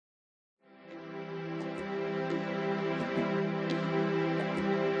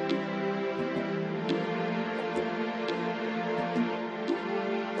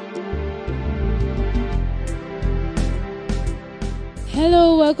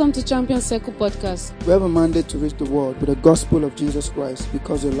welcome to Champion Circle Podcast. We have a mandate to reach the world with the gospel of Jesus Christ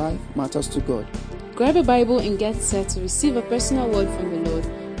because your life matters to God. Grab a Bible and get set to receive a personal word from the Lord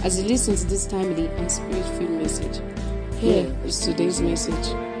as you listen to this timely and spirit-filled message. Here is today's message.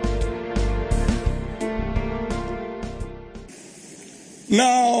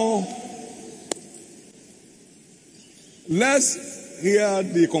 Now, let's hear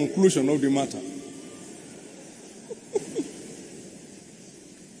the conclusion of the matter.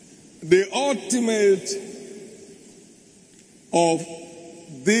 The ultimate of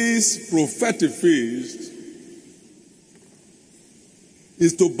this prophetic feast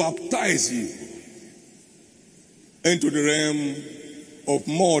is to baptize you into the realm of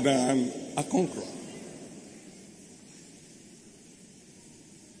more than a conqueror,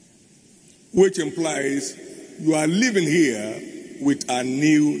 which implies you are living here with a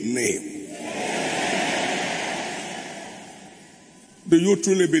new name. Do you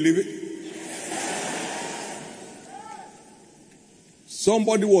truly believe it?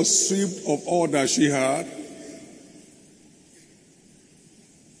 Somebody was stripped of all that she had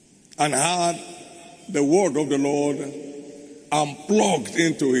and had the word of the Lord unplugged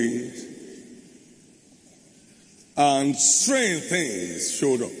into it, and strange things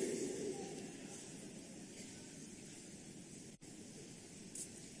showed up.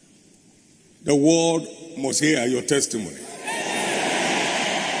 The world must hear your testimony.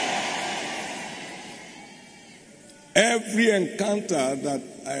 Every encounter that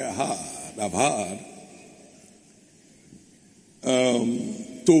I've had,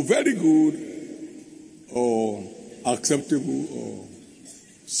 to very good or acceptable or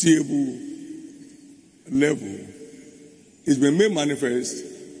seeable level, is been made manifest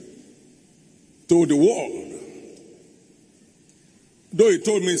to the world. Though he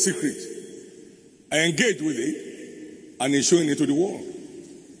told me in secret, I engaged with it and he's showing it to the world.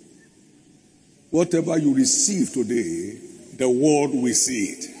 Whatever you receive today, the world will see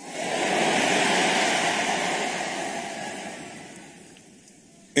it.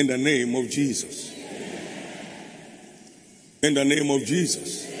 In the name of Jesus. In the name of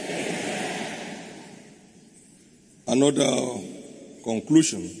Jesus. Another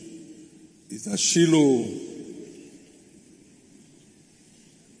conclusion is that Shiloh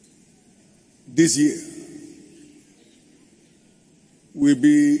this year will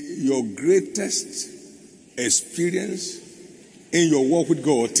be your greatest experience in your walk with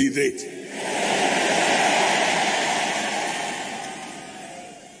God till date.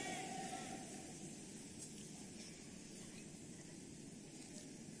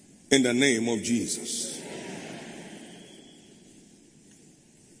 In the name of Jesus.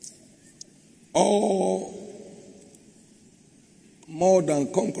 All more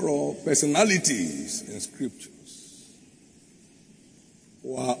than conqueror personalities in Scripture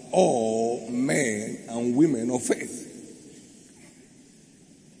were all men and women of faith.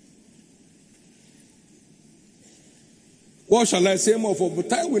 What shall I say more? For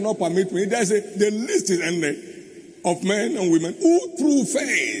time will not permit me. The list is ended of men and women who through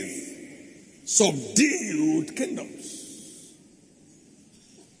faith subdued kingdoms.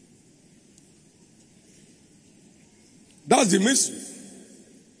 That's the mystery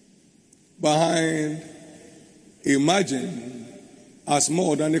behind emerging as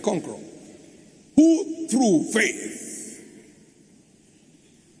more than a conqueror, who through faith,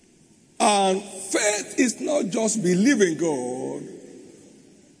 and faith is not just believing God,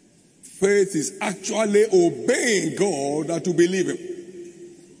 faith is actually obeying God that you believe Him,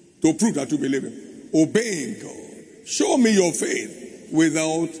 to prove that you believe Him, obeying God. Show me your faith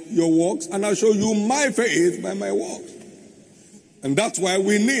without your works, and I'll show you my faith by my works. And that's why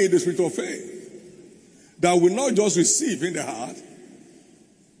we need the spirit of faith, that will not just receive in the heart,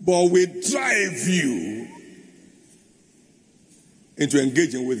 but will drive you into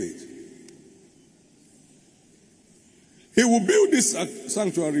engaging with it. He will build this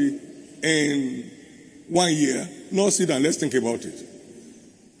sanctuary in 1 year. No, sit down, let's think about it.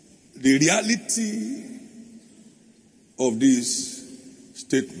 The reality of this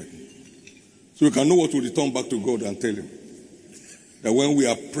statement, so we can know what to return back to God and tell Him. That when we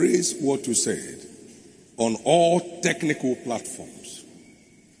appraise what you said on all technical platforms,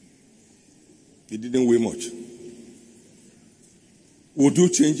 it didn't weigh much. Would you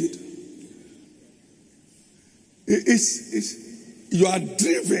change it? You are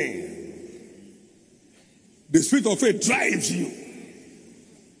driven. The spirit of faith drives you.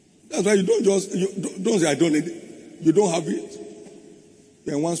 That's why you don't say I don't need it. You don't have it.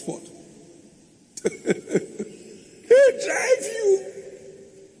 You're in one spot. He drives you.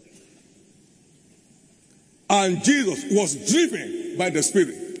 And Jesus was driven led by the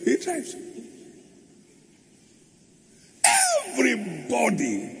Spirit, he drives you.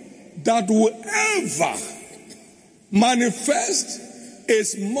 Everybody that will ever manifest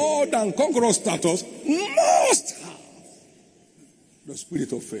is more than conqueror status must have the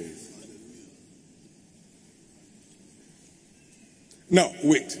spirit of faith. Now,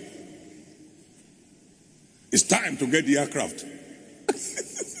 wait. It's time to get the aircraft.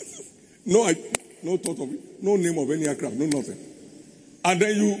 No thought of it, no name of any aircraft, no nothing. And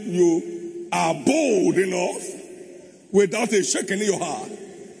then you are bold enough without a shake in your heart.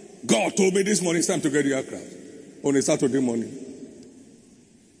 God told me this morning it's time to get the aircraft on a Saturday morning.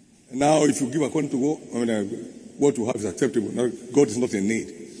 And now, if you give according to what you have is acceptable. Now, God is not in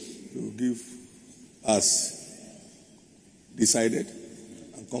need. You give as decided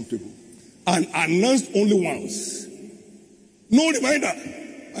and comfortable. And announced only once. No reminder.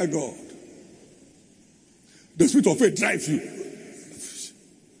 My God. The spirit of faith drives you.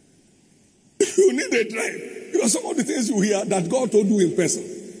 You need a drive. Because some of the things you hear that God told you in person,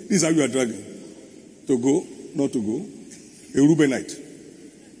 this is how you are driving. To go, not to go. A Reubenite.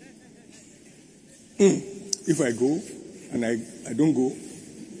 If I go and I don't go,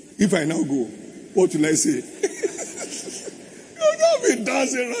 if I now go, what will I say? You'll not be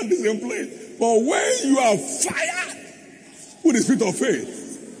dancing around the same place. But when you are fired with the spirit of faith,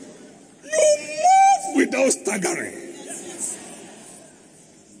 you move without staggering.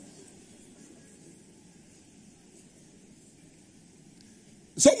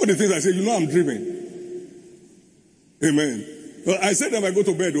 Some of the things I say, I'm driven. Amen. Well, I said that I go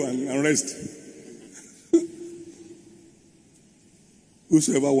to bed and rest.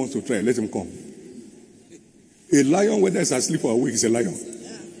 Whosoever wants to try, let him come. A lion, whether it's asleep or awake, is a lion.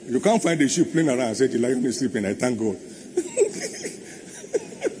 You can't find a sheep playing around and say the lion is sleeping. I thank God.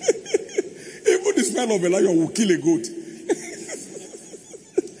 Even the smell of a lion will kill a goat.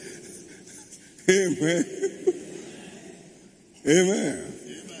 Amen. Amen.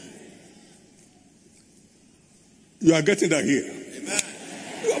 You are getting that here.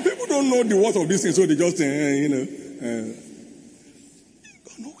 Amen. People don't know the worth of this thing, so they just, go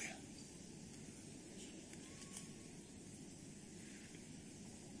nowhere.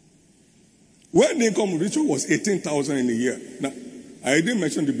 When the income ritual was 18,000 in a year. Now, I didn't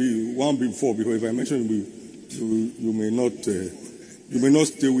mention the one before, because if I mention the you may not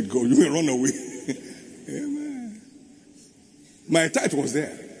stay with God. You may run away. Amen. My tithe was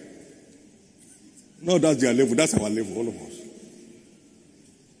there. No, that's their level. That's our level, all of us.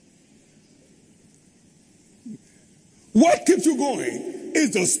 What keeps you going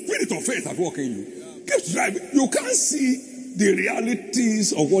is the spirit of faith at work in you. Keeps driving. You can't see the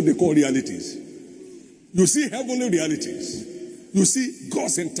realities of what they call realities. You see heavenly realities. You see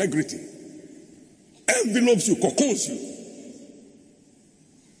God's integrity. Envelopes you, cocoons you.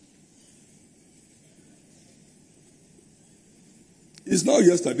 It's not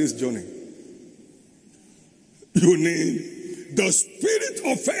yesterday's journey. You need the spirit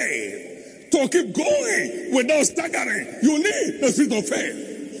of faith to keep going without staggering. You need the spirit of faith.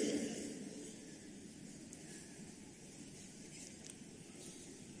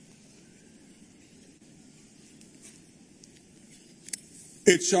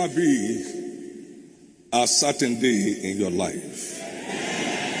 It shall be a certain day in your life.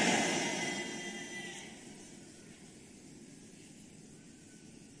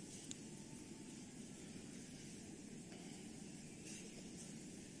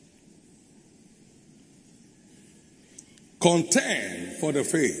 Contend for the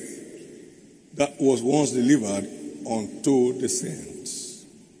faith that was once delivered unto the saints.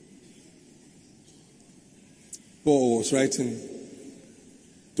 Paul was writing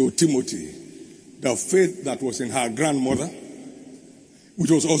to Timothy, the faith that was in her grandmother,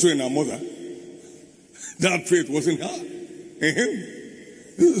 which was also in her mother, that faith was in her, in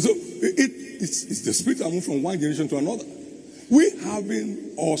him. So it's the spirit that moved from one generation to another. We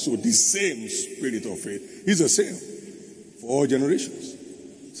having also the same spirit of faith. It's the same for all generations.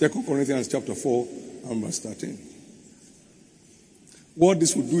 2 Corinthians chapter 4 and verse 13. What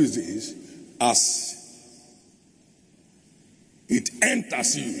this would do is this: as it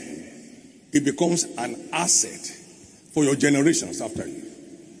enters you, it becomes an asset for your generations after you.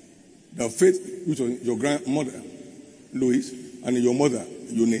 The faith which was your grandmother, Louise, and your mother,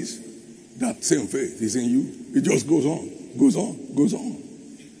 Eunice, that same faith is in you. It just goes on, goes on, goes on.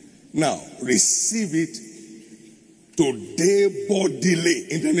 Now, receive it today bodily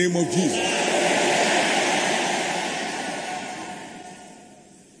in the name of Jesus.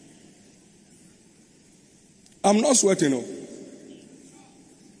 I'm not sweating, no.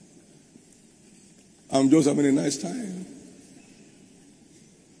 I'm just having a nice time.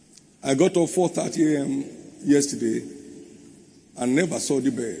 I got up 4:30 a.m. yesterday and never saw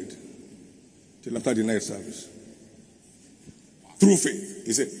the bed till after the night service. Through faith.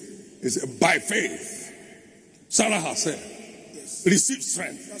 He said, by faith, Sarah herself received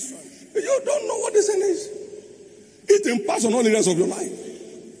strength. That's right. You don't know what this thing is. It imparts on all areas of your life.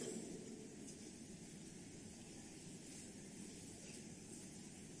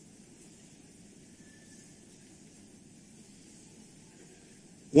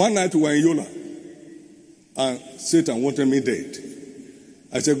 One night we were in Yola and Satan wanted me dead.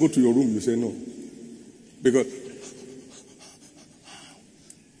 I said, go to your room. You say no. Because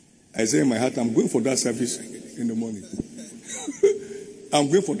I say in my heart, I'm going for that service in the morning. I'm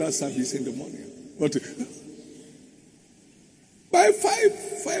going for that service in the morning. But by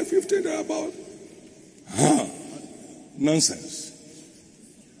 5:15 thereabout, nonsense.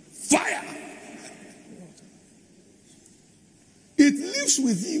 Fire. It lives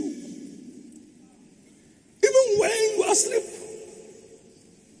with you. Even when you are asleep.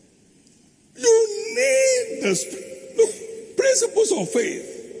 You need the Spirit. Look, principles of faith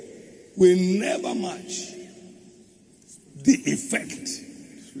will never match the effect.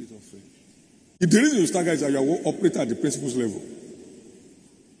 The reason you stagger is that you are operating at the principles level.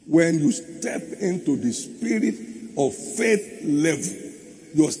 When you step into the spirit of faith level,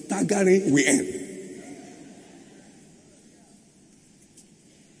 your staggering will end.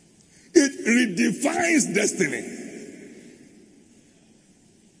 It redefines destiny.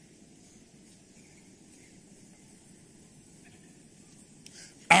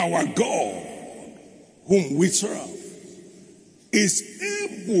 Our God, whom we serve, is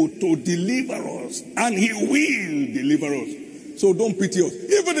able to deliver us, and he will deliver us. So don't pity us.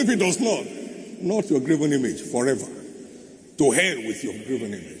 Even if he does not your graven image forever. To hell with your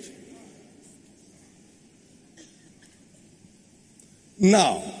graven image.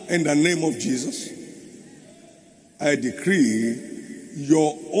 Now, in the name of Jesus, I decree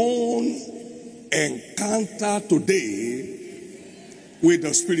your own encounter today with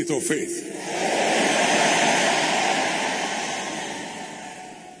the spirit of faith.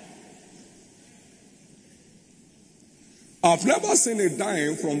 I've never seen a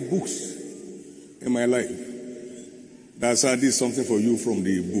dime from books in my life. That's I did something for you from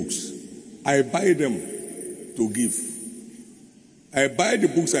the books. I buy them to give. I buy the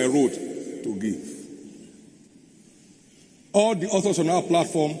books I wrote to give. All the authors on our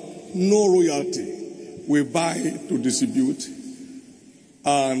platform, no royalty. We buy to distribute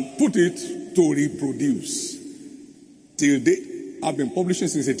and put it to reproduce. Till date, I've been publishing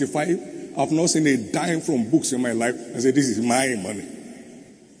since 1985. I've not seen a dime from books in my life and said, this is my money.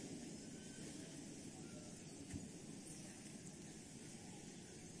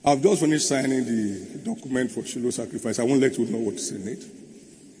 I've just finished signing the document for Shiloh sacrifice. I won't let you know what's in it.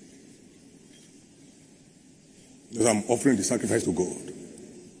 Because I'm offering the sacrifice to God.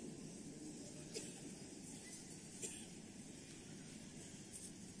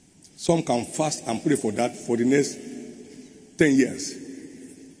 Some can fast and pray for that for the next 10 years.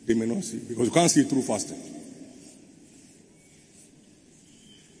 They may not see, because you can't see through fasting.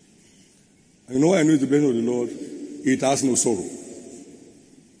 And you know why I know the blessing of the Lord? It has no sorrow.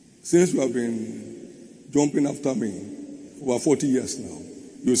 Since you have been jumping after me over 40 years now,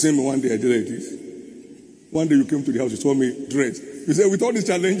 you see me one day I did like this. One day you came to the house, you saw me dressed. You said, with all these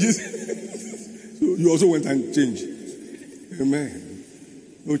challenges, so you also went and changed. Amen.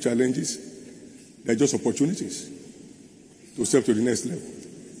 No challenges. They're just opportunities to step to the next level.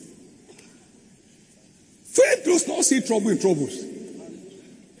 Faith does not see trouble in troubles.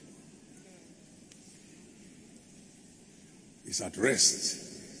 It's at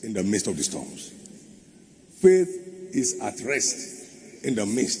rest in the midst of the storms. Faith is at rest in the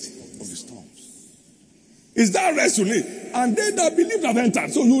midst of the storms. It's that rest you need. And they that believe have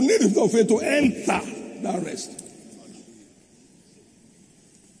entered. So you need the faith to enter that rest.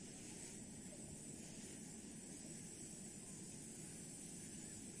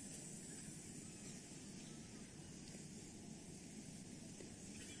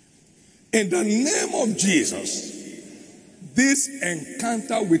 In the name of Jesus, this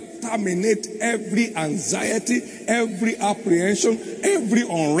encounter will terminate every anxiety, every apprehension, every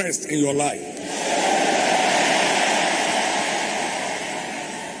unrest in your life.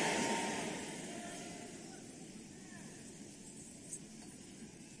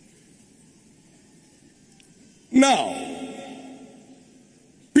 Now,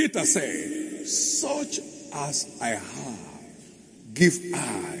 Peter said, such as I have, give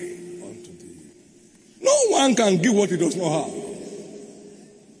I. No one can give what he does not have.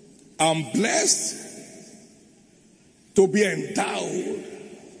 I'm blessed to be endowed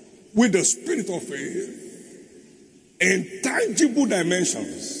with the spirit of faith in tangible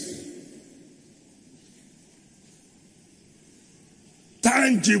dimensions.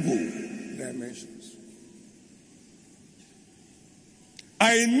 Tangible dimensions.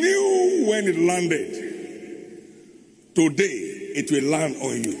 I knew when it landed, today it will land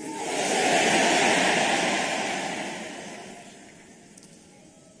on you.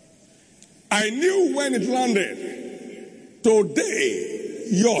 I knew when it landed, today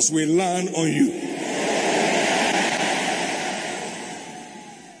yours will land on you.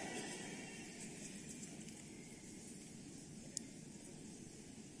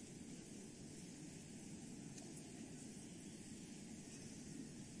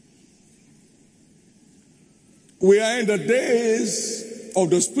 We are in the days of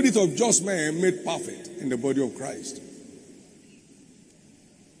the spirit of just man made perfect in the body of Christ.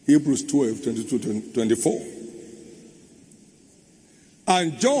 Hebrews 12, 22, 24.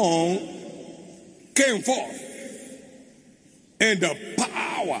 And John came forth in the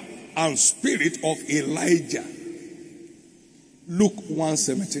power and spirit of Elijah. Luke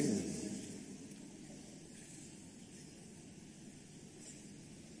 1:17.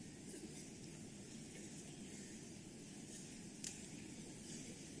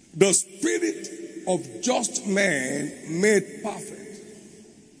 The spirit of just man made perfect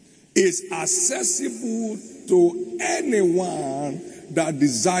is accessible to anyone that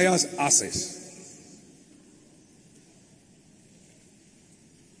desires access.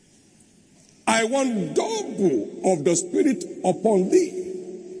 I want double of the spirit upon thee.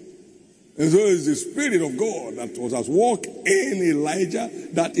 And so it's the spirit of God that was at work in Elijah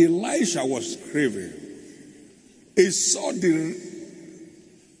that Elisha was craving. He saw the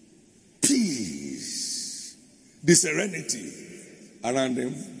peace, the serenity around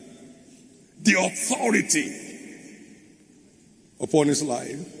him, the authority upon his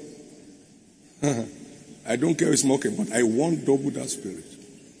life. I don't care if it's smoking, but I want double that spirit.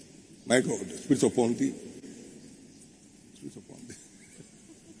 My God, the spirit upon thee. Spirit upon thee.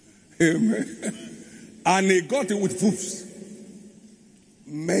 Amen. And he got it with proofs.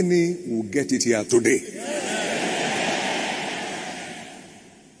 Many will get it here today.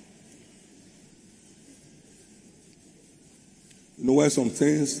 You know why some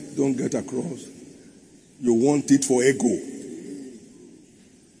things don't get across? You want it for ego.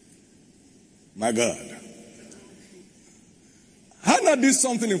 My God. Hannah did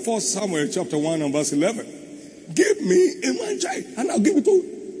something in 1 Samuel chapter 1 and verse 11. Give me a man child and I'll give it to you.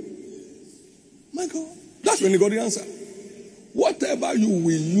 My God. That's when he got the answer. Whatever you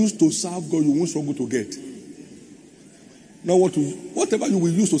will use to serve God, you won't struggle to get. Now whatever you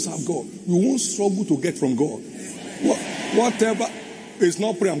will use to serve God, you won't struggle to get from God. Whatever, it's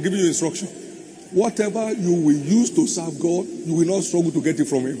not prayer, I'm giving you instruction. Whatever you will use to serve God, you will not struggle to get it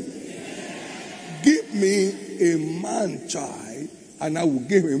from Him. Give me a man child, and I will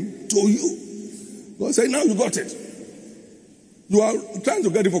give him to you. God say, now you got it. You are trying to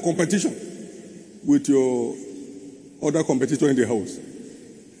get it for competition with your other competitor in the house.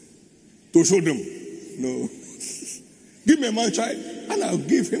 To show them. No. Give me a man child, and I'll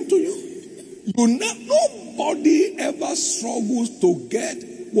give him to you. Nobody ever struggles to get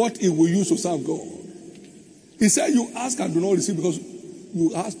what he will use to serve God. He said you ask and do not receive because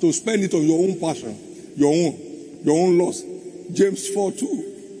you ask to spend it on your own passion, your own lust. James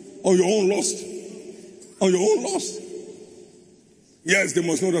 4:2. On your own lust. On your own lust. Yes, they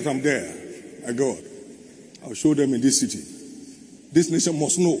must know that I'm there. My God. I'll show them in this city. This nation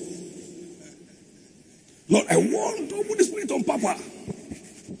must know. Lord, I want to put the spirit on Papa.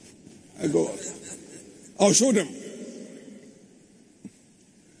 My God. I'll show them.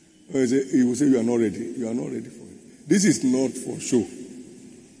 He will say, you are not ready. You are not ready for it. This is not for show.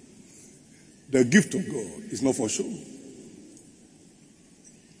 The gift of God is not for show.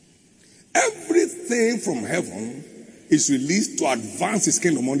 Everything from heaven is released to advance His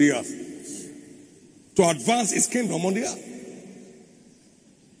kingdom on the earth. To advance His kingdom on the earth.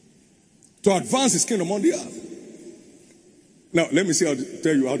 To advance His kingdom on the earth. Now, let me tell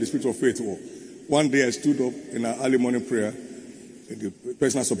you how the spirit of faith works. One day I stood up in our early morning prayer, in the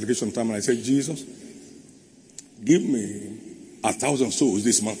personal supplication time, and I said, Jesus, give me 1,000 souls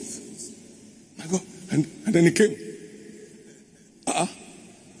this month. My God. And then He came.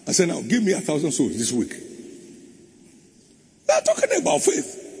 I said, now give me 1,000 souls this week. We are talking about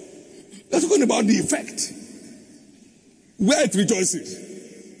faith. We are talking about the effect. Where it rejoices.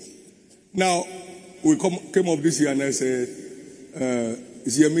 Now, we came up this year and I said,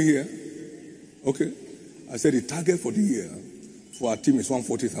 is Yemi here? Okay. I said the target for the year for our team is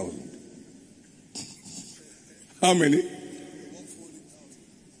 140,000. How many?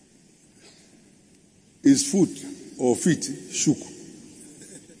 his foot or feet shook.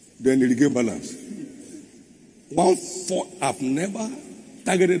 Then he regained balance. 1/4, I've never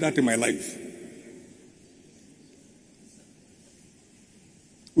targeted that in my life.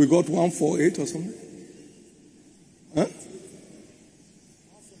 We got 148 or something. Huh?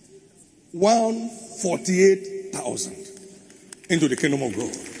 148,000 into the kingdom of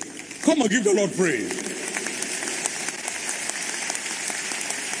God. Come and give the Lord praise.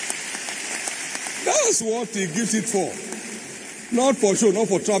 That's what he gives it for. Not for show, not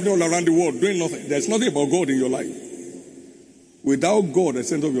for traveling all around the world, doing nothing. There's nothing about God in your life. Without God at the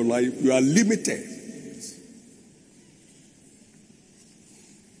center of your life, you are limited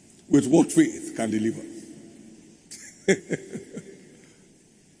with what faith can deliver.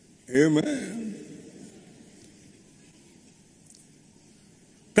 Amen.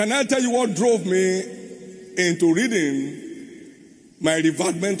 Can I tell you what drove me into reading my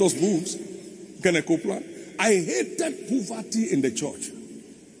Revived Mentors books, Kenneth Copeland? I hated poverty in the church.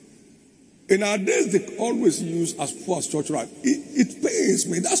 In our days, they always use as poor as church rat. It pains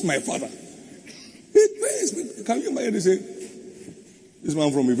me. That's my father. It pains me. Can you imagine? They say, this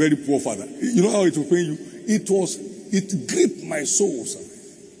man from a very poor father. You know how it will pain you? It gripped my soul, sir.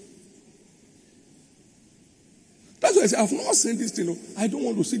 That's why I say, I've not seen this thing. I don't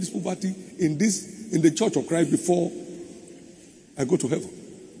want to see this poverty in the church of Christ before I go to heaven.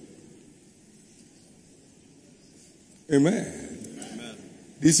 Amen. Amen.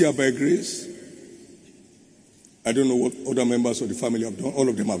 This year, by grace, I don't know what other members of the family have done. All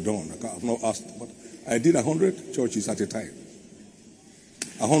of them have done. I've not asked, but I did 100 churches at a time.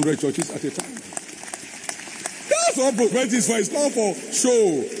 100 churches at a time. That's what prosperity is for. It's not for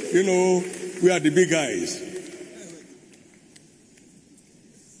show. We are the big guys.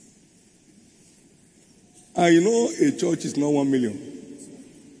 And a church is not 1 million.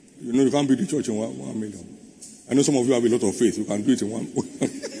 You can't build the church in 1 million. I know some of you have a lot of faith. You can do it in 1 but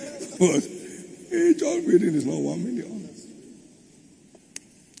a church building is not 1 million.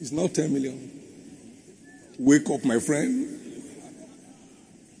 It's not 10 million. Wake up, my friend.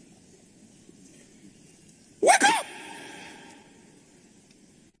 Wake up!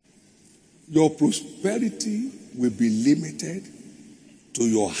 Your prosperity will be limited to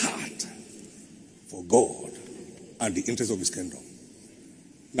your heart for God and the interest of his kingdom.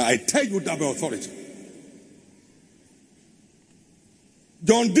 Now I tell you that by authority.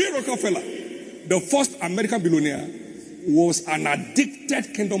 John D. Rockefeller, the first American billionaire, was an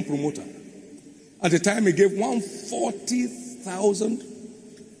addicted kingdom promoter. At the time, he gave 140,000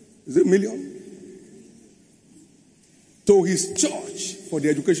 million to his church for the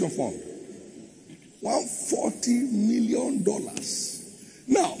education fund. $140 million.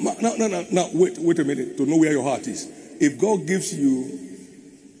 Now, wait a minute to know where your heart is. If God gives you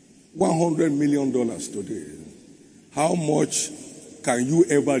 $100 million today, how much can you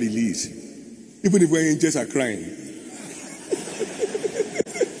ever release? Even if your angels are crying.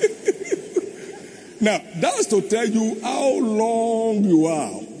 Now, that's to tell you how long you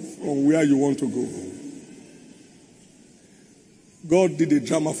are from where you want to go. God did a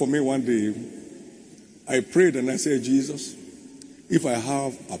drama for me one day. I prayed and I said, Jesus, if I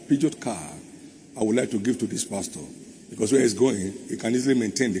have a Peugeot car, I would like to give to this pastor. Because where he's going, he can easily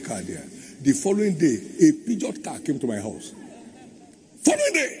maintain the car there. The following day, a Peugeot car came to my house.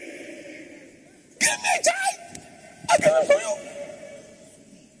 Following day, give me a child. I give it for you.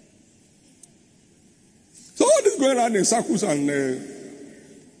 So all this going around in circles and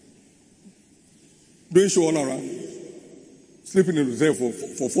doing show all around, sleeping in the hotel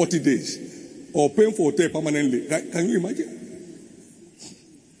for 40 days, or paying for hotel permanently. Can you imagine?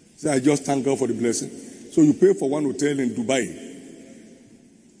 So I just thank God for the blessing. So you pay for one hotel in Dubai,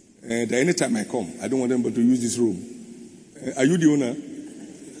 and anytime I come, I don't want them to use this room. Are you the owner?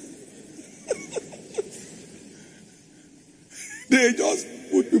 They just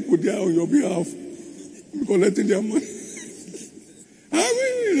put people there on your behalf, collecting their money. I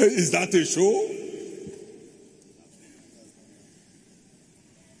mean, is that a show?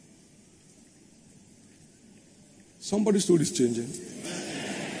 Somebody's story is changing.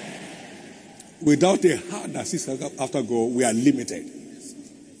 Without a heart that seeks after God, we are limited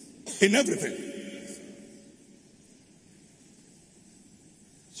in everything.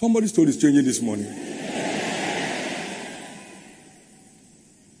 Somebody's story is changing this morning.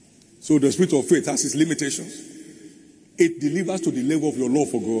 So the spirit of faith has its limitations. It delivers to the level of your love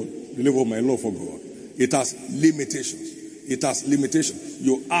for God, the level of my love for God. It has limitations. It has limitations.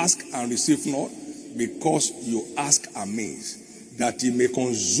 You ask and receive not because you ask amiss, that he may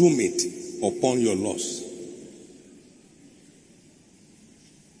consume it upon your loss.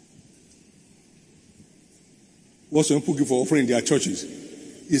 what some people give for offering in their churches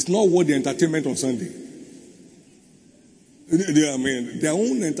is not worth the entertainment on Sunday. Their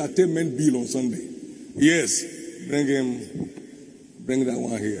own entertainment bill on Sunday. Yes, bring that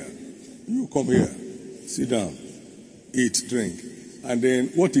one here. You come here, sit down, eat, drink. And then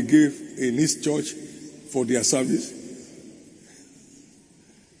what he gave in his church for their service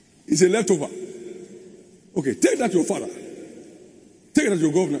is a leftover. Okay, take that to your father. Take that to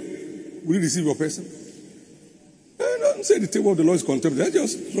your governor. Will you receive your person? Don't say the table of the Lord is contemptible. Let's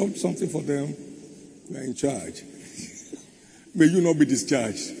just drop something for them. We are in charge. May you not be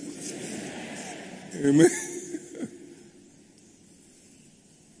discharged. Amen.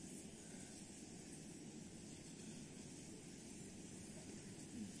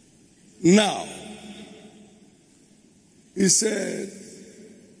 Now, he said,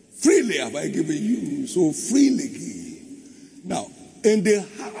 freely have I given you, so freely give. Now, in the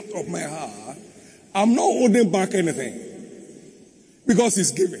heart of my heart, I'm not holding back anything because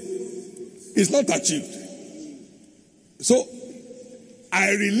it's given. It's not achieved. So,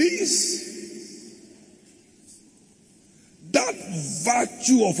 I release that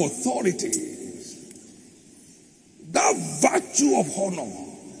virtue of authority, that virtue of honor,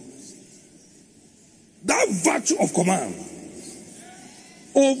 that virtue of command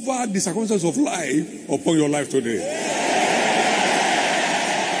over the circumstances of life upon your life today.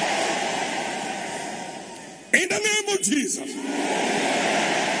 In the name of Jesus.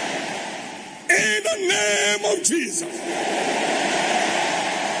 In the name of Jesus.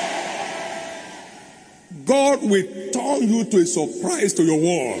 God will turn you to a surprise to your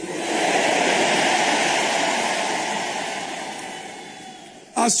world.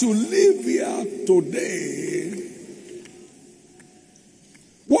 As you live here today,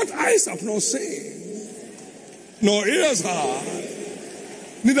 what eyes have not seen, nor ears heard,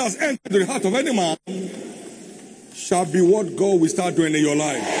 neither has entered the heart of any man, shall be what God will start doing in your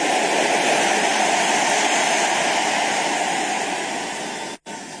life.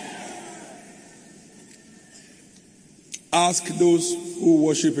 Ask those who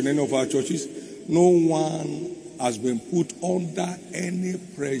worship in any of our churches. No one has been put under any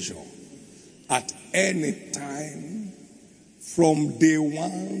pressure at any time from day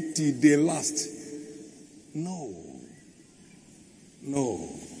one till the last. No.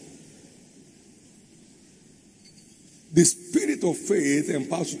 The spirit of faith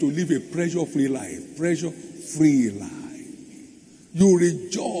empowers you to live a pressure-free life. Pressure-free life. You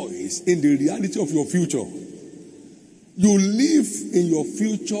rejoice in the reality of your future. You live in your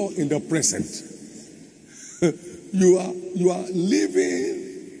future in the present. You are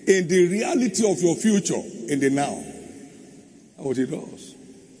living in the reality of your future in the now. That's what he does.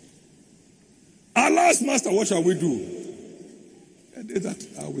 Alas, Master, what shall we do? They that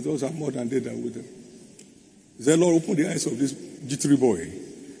are with us are more than they that are with them. He said, Lord, open the eyes of this jittery boy.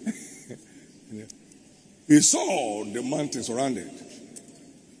 He saw the mountains surrounded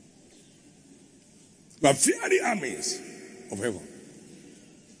by fiery armies of heaven.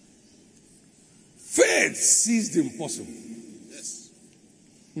 Faith sees the impossible. Yes.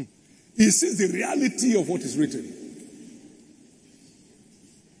 He sees the reality of what is written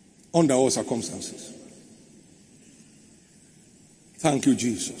under all circumstances. Thank you,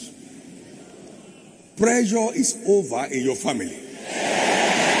 Jesus. Pressure is over in your family.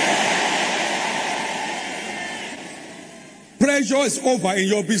 Pressure is over in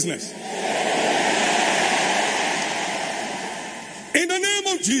your business. In the name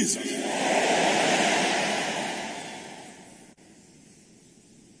of Jesus.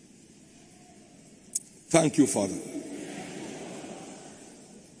 Thank you, Father.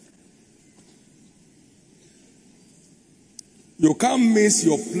 You can't miss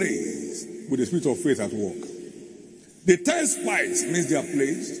your place with the spirit of faith at work. The 10 spies missed their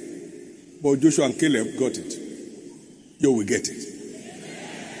place, but Joshua and Caleb got it. You will get it.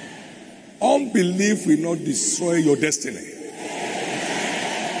 Unbelief will not destroy your destiny.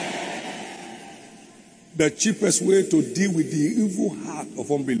 The cheapest way to deal with the evil heart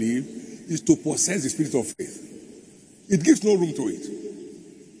of unbelief is to possess the spirit of faith. It gives no room to it.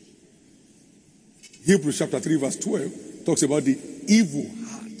 Hebrews chapter 3 verse 12 talks about the evil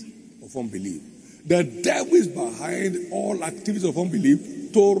heart of unbelief. The devil is behind all activities of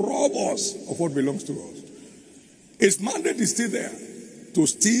unbelief to rob us of what belongs to us. Its mandate is still there, to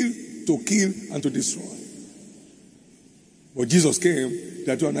steal, to kill, and to destroy. But Jesus came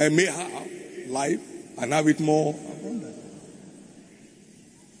that you and I may have life and have it more abundant.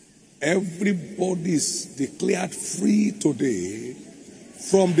 Everybody is declared free today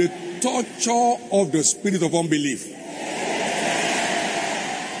from the torture of the spirit of unbelief.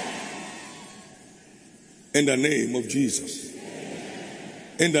 In the name of Jesus.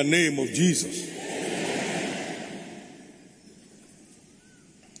 In the name of Jesus.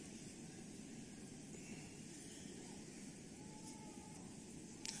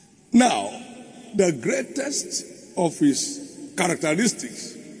 Now, the greatest of his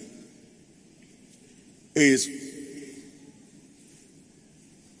characteristics is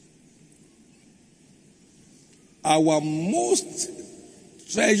our most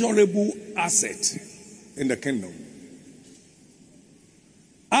treasurable asset in the kingdom.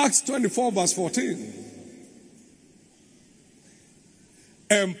 Acts 24 verse 14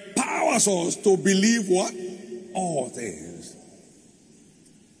 empowers us to believe what? All things.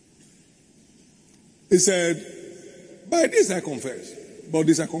 He said, by this I confess, but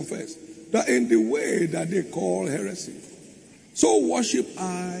this I confess, that in the way that they call heresy, so worship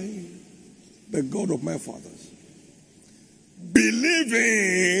I the God of my fathers,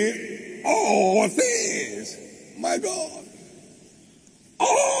 believing all things, my God,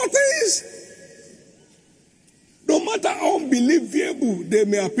 all things, no matter how unbelievable they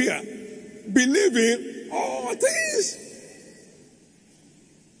may appear, believing all things.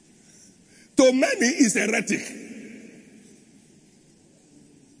 To many is heretic.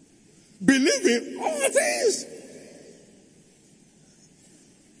 Believing all things.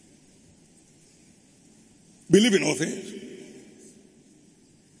 Believing all things.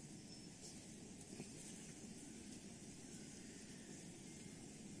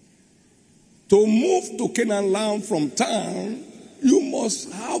 To move to Canaan land from town, you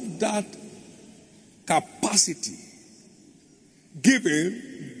must have that capacity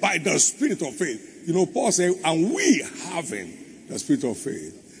given by the spirit of faith. You know, Paul said, and we having the spirit of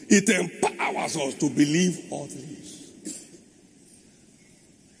faith, it empowers us to believe all things.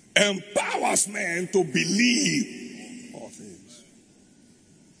 Empowers men to believe all things.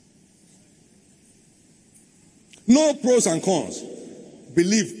 No pros and cons.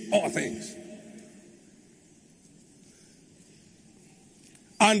 Believe all things.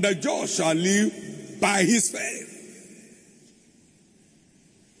 And the just shall live by his faith.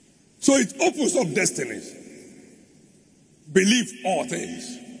 So it opens up destinies. Believe all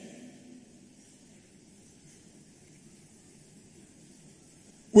things.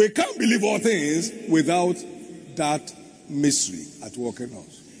 We can't believe all things without that mystery at work in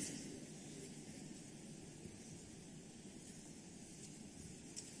us.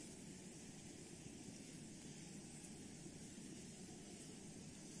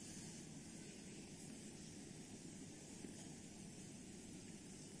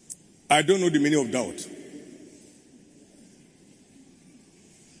 I don't know the meaning of doubt.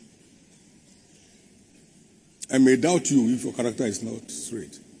 I may doubt you if your character is not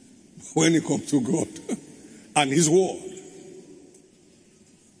straight. When it comes to God and his word,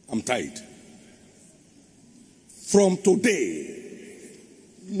 I'm tight. From today,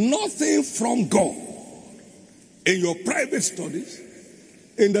 nothing from God in your private studies,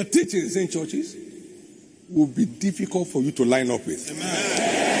 in the teachings in churches, will be difficult for you to line up with.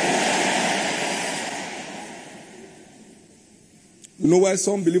 Amen. You know why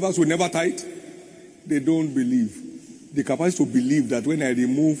some believers will never tithe? They don't believe. The capacity to believe that when I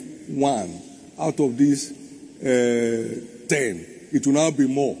remove 1 out of this 10, it will now be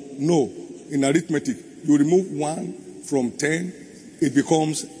more. No. In arithmetic, you remove 1 from 10, it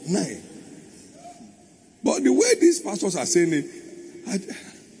becomes 9. But the way these pastors are saying it,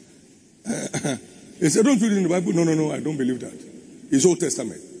 they say, don't read it in the Bible. No, I don't believe that. It's Old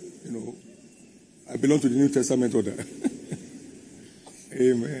Testament. You know, I belong to the New Testament order.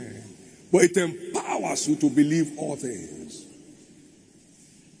 Amen. But it empowers you to believe all things.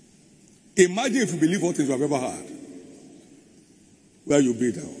 Imagine if you believe all things you have ever heard. Where you'll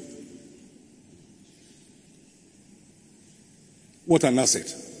be now. What an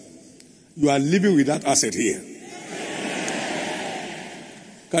asset. You are living with that asset here.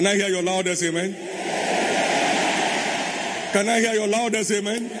 Can I hear your loudest amen? Can I hear your loudest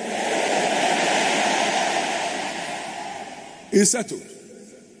amen? It's settled.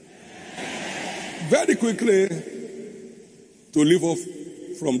 Very quickly, to leave off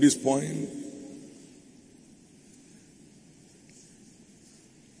from this point,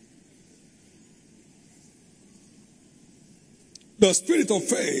 the spirit of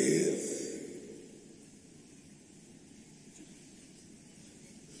faith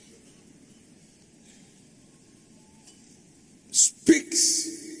speaks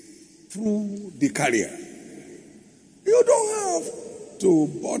through the carrier. You don't have to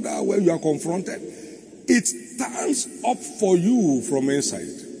bother when you are confronted. It stands up for you from inside.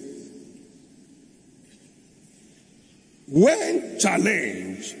 When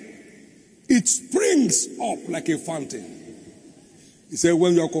challenged, It springs up like a fountain. He said,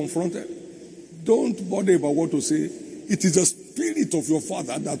 when you are confronted, don't bother about what to say. It is the Spirit of your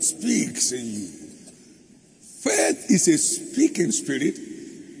Father that speaks in you. Faith is a speaking spirit,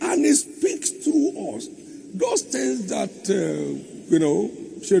 and it speaks through us. Those things that,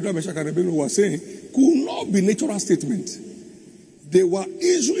 Shadrach, Meshach, and Abednego were saying could not be natural statements. They were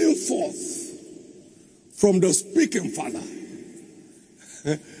issuing forth from the speaking Father.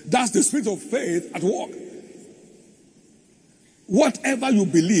 That's the spirit of faith at work. Whatever you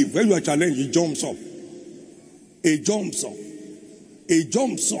believe, when you are challenged, it jumps up. It jumps up. It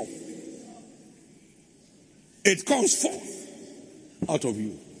jumps up. It comes forth out of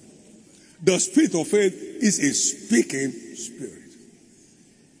you. The spirit of faith is a speaking spirit.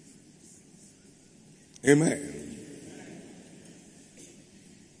 Amen.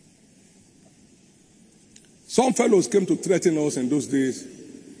 Some fellows came to threaten us in those days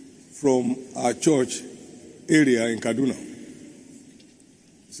from our church area in Kaduna.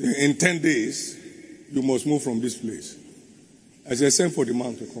 Say, in 10 days, you must move from this place. I said, send for the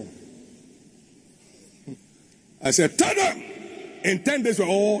man to come. I said, tell them, in 10 days we're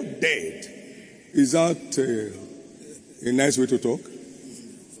all dead. Is that a nice way to talk?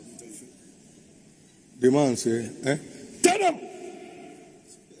 The man said, tell them,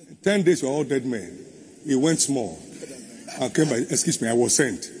 in 10 days we're all dead men. He went small and came by, excuse me, I was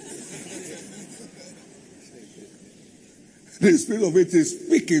sent. The spirit of it is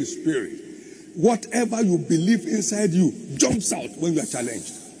speaking spirit. Whatever you believe inside you jumps out when you are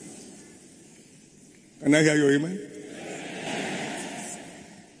challenged. Can I hear your amen?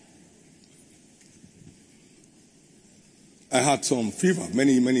 I had some fever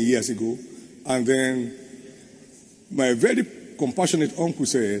many years ago, and then my very compassionate uncle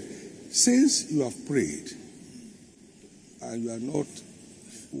said, since you have prayed and you are not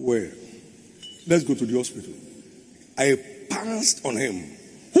well, let's go to the hospital. I pounced on him.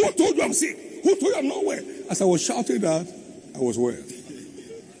 Who told you I'm sick? Who told you I'm not well? As I was shouting that, I was well.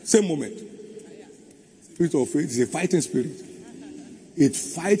 Same moment. Spirit of faith is a fighting spirit. It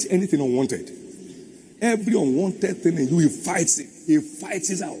fights anything unwanted. Every unwanted thing in you, he fights it. He fights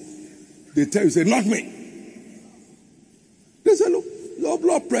it out. They tell you, say, not me. They say, look, your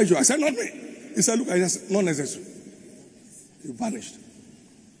blood pressure. I said, not me. He said, look, I just, not necessary. He vanished.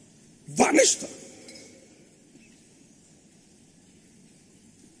 Vanished.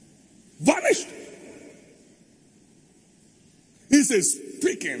 Vanished. It's a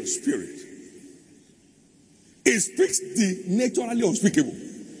speaking spirit. It speaks the naturally unspeakable.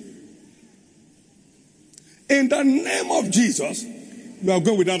 In the name of Jesus, we are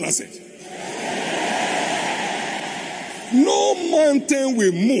going with that asset. No mountain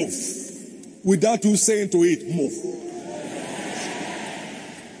will move without you saying to it, move.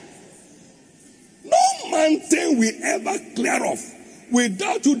 No mountain will ever clear off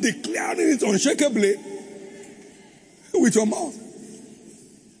without you declaring it unshakably with your mouth.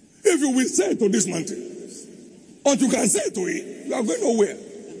 If you will say to this mountain, until you can say to it, you are going nowhere.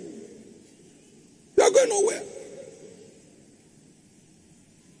 You are going nowhere.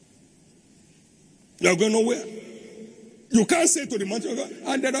 You are going nowhere. You can't say to the mountain,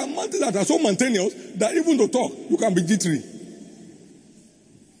 and there are mountains that are so mountainous that even to talk, you can be jittery.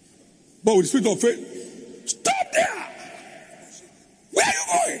 But with the spirit of faith, stop there. Where are you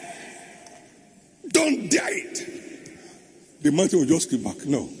going? Don't dare it. The mountain will just keep back.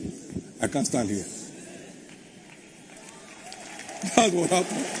 No, I can't stand here. That's what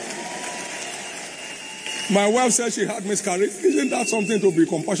happened. My wife said she had miscarriage. Isn't that something to be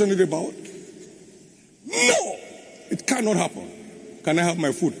compassionate about? No, it cannot happen. Can I have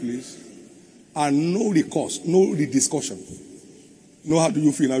my food, please? And no recourse, no discussion. No, how do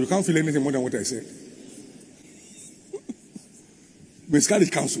you feel now? You can't feel anything more than what I said.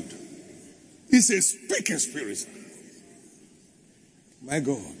 Miscarriage cancelled. It's a speaking spirit. My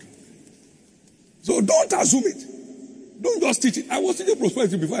God. So don't assume it. Don't just teach it. I was teaching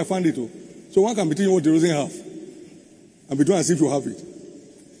prosperity before I found it. So one can be teaching what they doesn't have. And be doing as if you have it.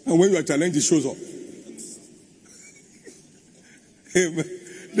 And when you are challenged, it shows up.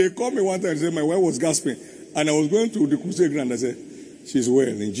 They called me one time and said my wife was gasping. And I was going to the crusade ground. I said, she's well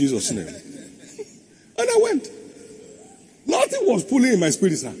in Jesus' name. And I went. Nothing was pulling in my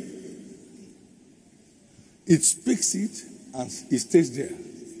spirit, sir. It speaks it and it stays there.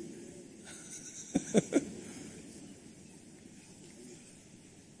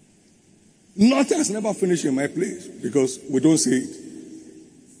 Nothing has never finished in my place because we don't say it.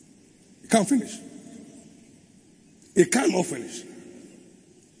 It can't finish. It cannot finish.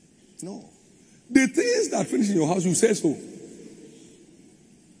 No. The things that finish in your house, you say so.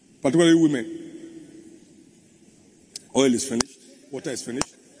 particularly women. Oil is finished, water is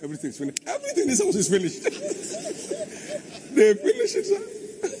finished, everything is finished. Everything in this house is finished. They finish it, sir.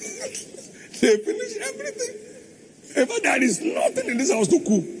 They finish everything. In fact, there is nothing in this house to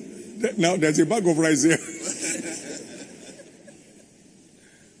cook. Now there's a bag of rice here.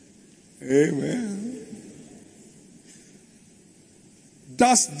 Amen.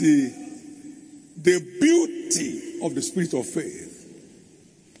 That's the beauty of the spirit of faith.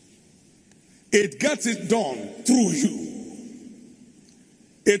 It gets it done through you.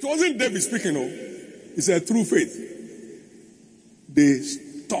 It wasn't David speaking, no. He said through faith. They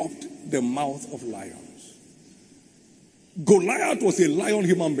stopped the mouth of lions. Goliath was a lion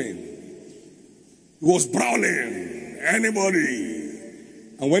human being. He was prowling anybody.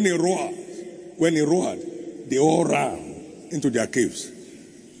 And when he roared, they all ran into their caves.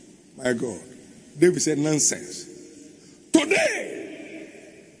 My God. David said, nonsense. Today,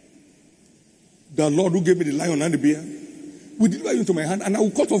 the Lord who gave me the lion and the bear will deliver you into my hand and I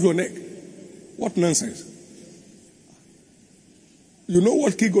will cut off your neck. What nonsense. You know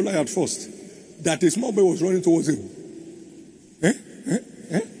what killed Goliath first? That a small boy was running towards him.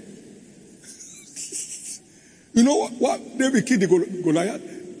 You know what? David killed the Goliath?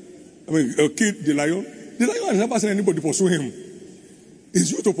 Killed the lion. The lion has never seen anybody pursue him.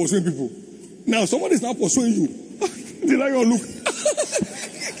 It's you to pursue people. Now somebody is now pursuing you. The lion look.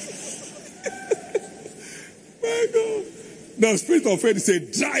 My God. The spirit of faith is a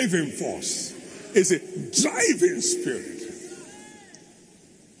driving force. It's a driving spirit.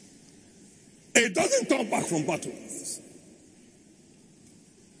 It doesn't turn back from battles.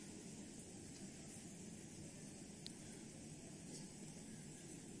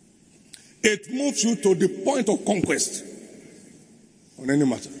 It moves you to the point of conquest on any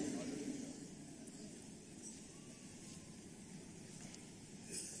matter.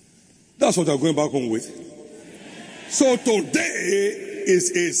 That's what I'm going back home with. So today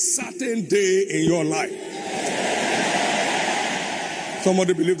is a certain day in your life.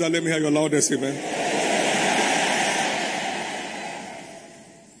 Somebody believe that? Let me hear your loudest amen.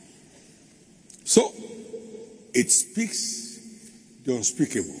 So, it speaks the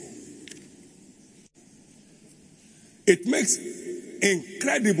unspeakable. It makes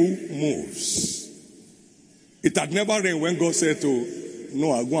incredible moves. It had never rained when God said to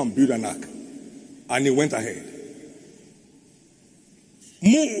Noah, go and build an ark. And he went ahead.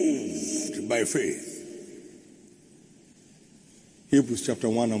 Moved by faith. Hebrews chapter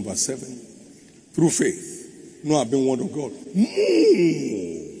 1 and verse 7. Through faith, Noah being word of God,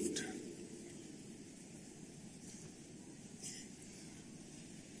 moved.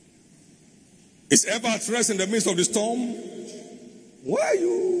 Is ever at rest in the midst of the storm? Why are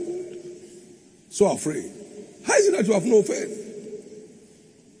you so afraid? How is it that you have no faith?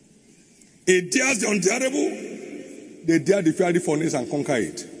 It dares the undareable, they dare the fiery furnace and conquer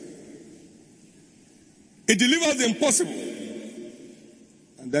it. It delivers the impossible.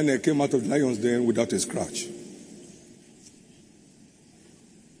 And then they came out of the lion's den without a scratch.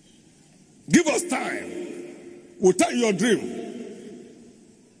 Give us time. We'll tell you your dream.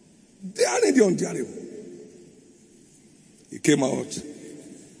 They are the undareable. He came out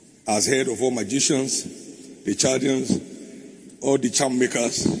as head of all magicians, the Chaldeans, all the charm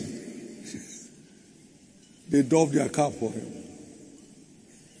makers. They dove their cap for him.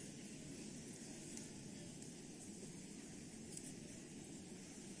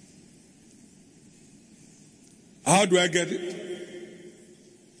 How do I get it?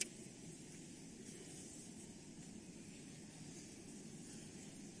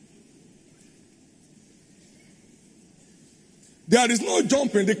 There is no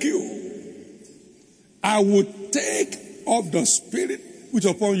jump in the queue. I will take off the spirit which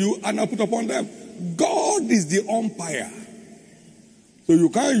is upon you and I put upon them. God is the umpire. So you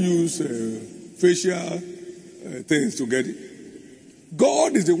can't use facial things to get it.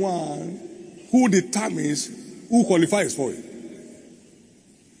 God is the one who determines who qualifies for it.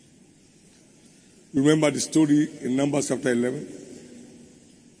 Remember the story in Numbers chapter 11?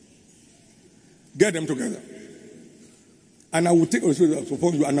 Get them together. And I will take the spirit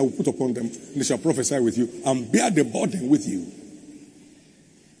upon you and I will put upon them. And they shall prophesy with you and bear the burden with you.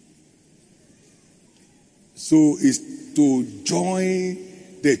 So it's to join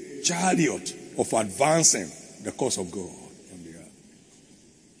the chariot of advancing the cause of God on the earth.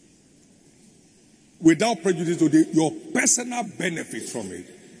 Without prejudice to your personal benefit from it,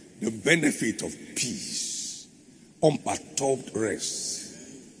 the benefit of peace, unperturbed rest,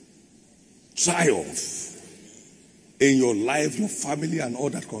 triumph in your life, your family, and all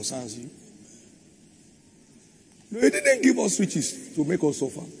that concerns you. No, he didn't give us riches to make us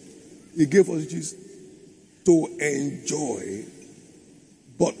suffer. He gave us Jesus to enjoy,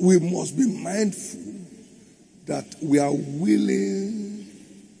 but we must be mindful that we are willing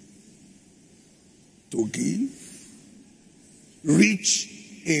to give, rich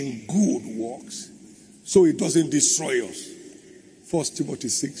in good works, so it doesn't destroy us. 1 Timothy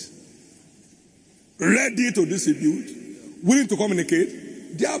 6. Ready to distribute, willing to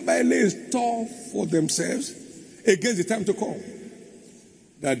communicate, thereby laying store for themselves against the time to come,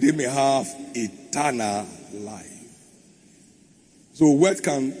 that they may have eternal life. So wealth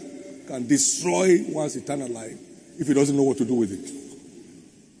can destroy one's eternal life if he doesn't know what to do with it.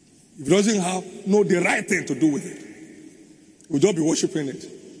 If he doesn't know the right thing to do with it, he'll just be worshiping it.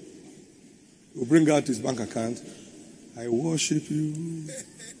 He'll bring out his bank account. I worship you,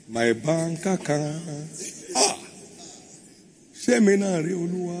 my bank account. Sheminari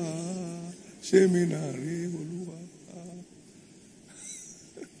Oluwa, Sheminari Oluwa.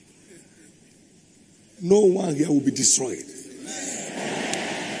 No one here will be destroyed.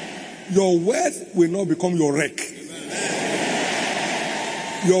 Your wealth will not become your wreck.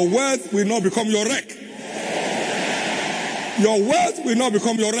 Your wealth will not become your wreck. Your wealth will not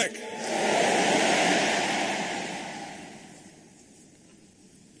become your wreck.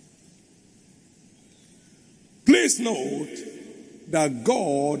 Please note that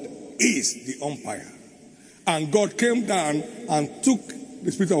God is the umpire. And God came down and took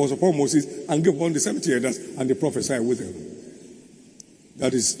the spirit that was upon Moses and gave upon the 70 elders, and they prophesied with him.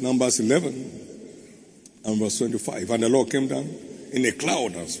 That is Numbers 11 and verse 25. And the Lord came down in a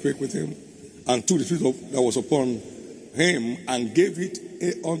cloud and spake with him, and took the spirit that was upon him and gave it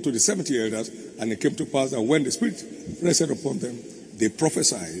unto the 70 elders. And it came to pass that when the spirit rested upon them, they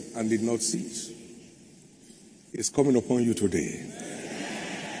prophesied and did not cease. It's coming upon you today.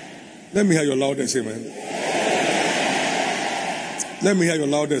 Let me hear your loudest amen. Let me hear your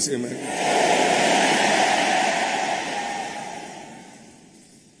loudest amen.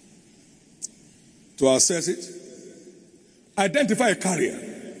 To assess it, identify a carrier.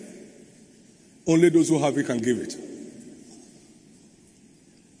 Only those who have it can give it.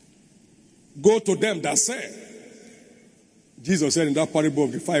 Go to them that sell. Jesus said in that parable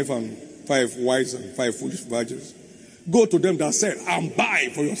of the 5 wise and 5 foolish virgins, go to them that sell and buy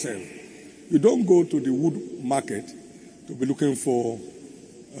for yourself. You don't go to the wood market to be looking for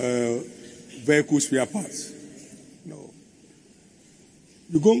vehicle spare parts. No.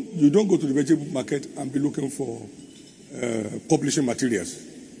 You don't go to the vegetable market and be looking for publishing materials.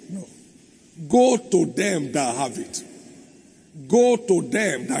 No. Go to them that have it. Go to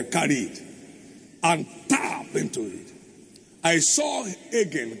them that carry it and tap into it. I saw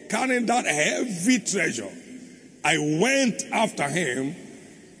Achan carrying that heavy treasure. I went after him,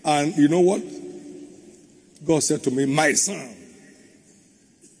 and you know what? God said to me, my son,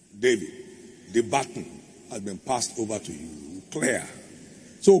 David, the baton has been passed over to you. Clear.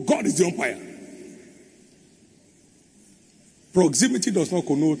 So God is the umpire. Proximity does not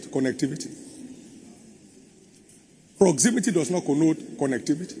connote connectivity. Proximity does not connote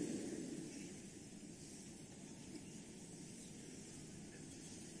connectivity.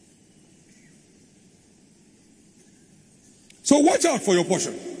 So watch out for your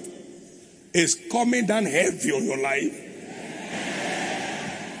portion. It's coming down heavy on your life.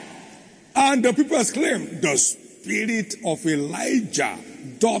 And the people exclaim, the spirit of Elijah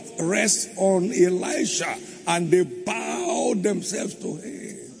doth rest on Elisha. And they bow themselves to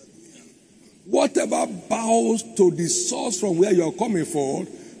him. Whatever bows to the source from where you are coming from,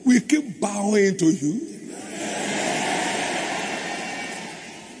 we keep bowing to you.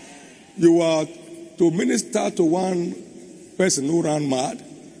 You are to minister to one person who ran mad,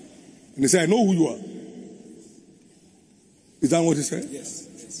 and he said, I know who you are. Is that what he said?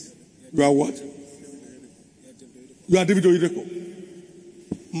 Yes. You are what? You are David Oyedepo.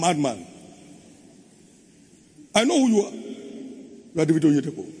 Madman. I know who you are. You are David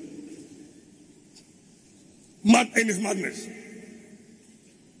Oyedepo. Mad in his madness.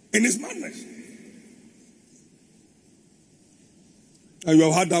 In his madness. And you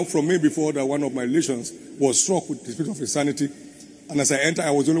have heard that from me before, that one of my relations was struck with the spirit of insanity. And as I entered,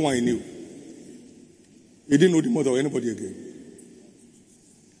 I was the only one he knew. He didn't know the mother or anybody again.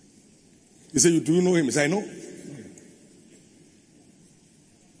 He said, do you know him? He said, I know.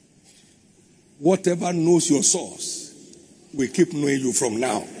 Whatever knows your source will keep knowing you from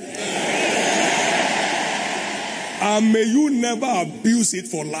now. And may you never abuse it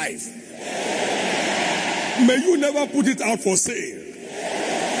for life. May you never put it out for sale.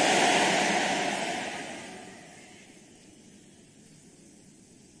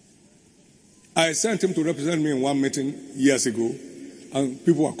 I sent him to represent me in one meeting years ago. And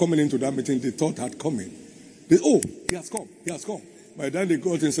people were coming into that meeting, they thought had come in. They, oh, he has come, he has come. By the time they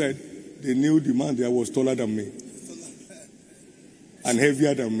got inside, they knew the man there was taller than me. And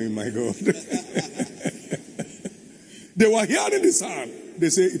heavier than me, my God. They were hearing the sound. They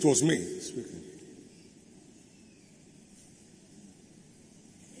say it was me speaking.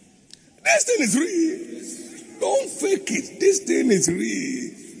 This thing is real. Don't fake it. This thing is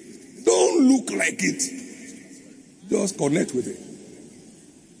real. Don't look like it. Just connect with it.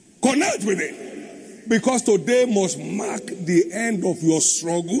 Connect with it. Because today must mark the end of your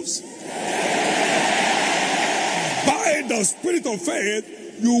struggles. By the spirit of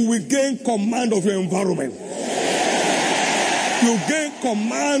faith, you will gain command of your environment. You gain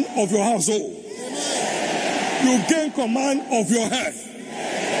command of your household. You gain command of your health.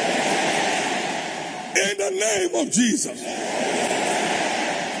 In the name of Jesus.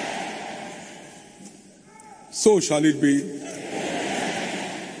 So shall it be.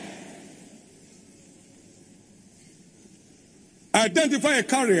 Identify a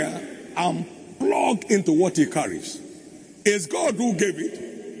carrier and plug into what he carries. It's God who gave it.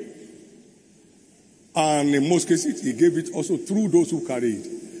 And in most cases, he gave it also through those who carry it.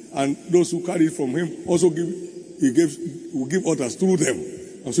 And those who carry it from him also will give others through them.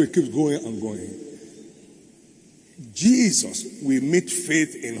 And so it keeps going and going. Jesus will meet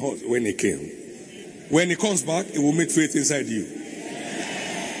faith in us when he came. When he comes back, he will meet faith inside you.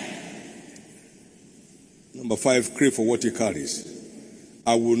 Number 5, crave for what he carries.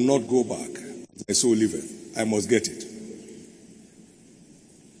 I will not go back. My soul liveth. I must get it.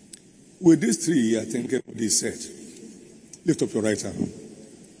 With these 3, I think everybody is set. Lift up your right hand.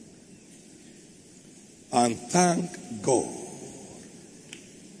 And thank God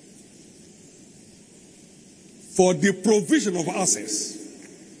for the provision of access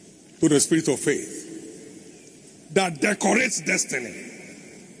to the spirit of faith that decorates destiny.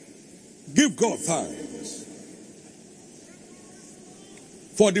 Give God thanks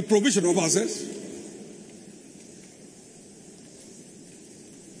for the provision of access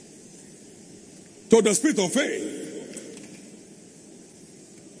to the spirit of faith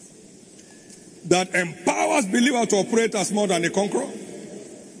that empowers believers to operate as more than a conqueror.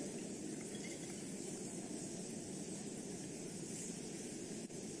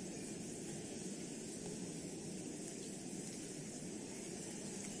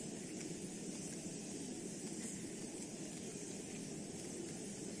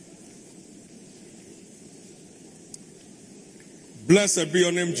 Blessed be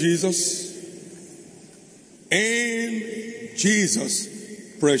your name, Jesus. In Jesus'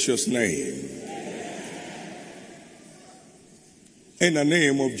 precious name. In the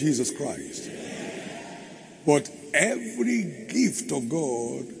name of Jesus Christ. But every gift of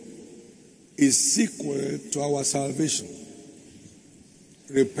God is sequel to our salvation.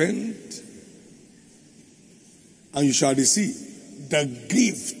 Repent, and you shall receive the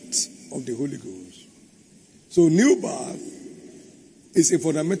gift of the Holy Ghost. So new birth is a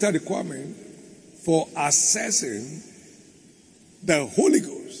fundamental requirement for accessing the Holy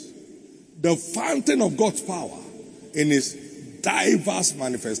Ghost, the fountain of God's power in its diverse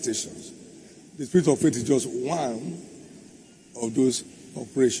manifestations. The spirit of faith is just one of those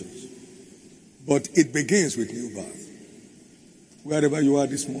operations. But it begins with new birth. Wherever you are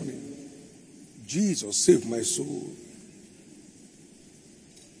this morning, Jesus saved my soul.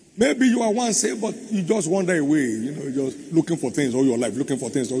 Maybe you are once saved, but you just wander away, you're just looking for things all your life,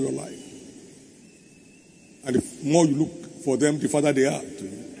 And the more you look for them, the farther they are to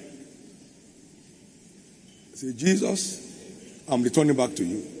you. Say, Jesus, I'm returning back to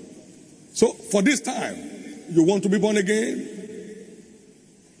you. So for this time, you want to be born again?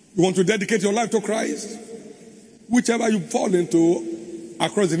 You want to dedicate your life to Christ? Whichever you fall into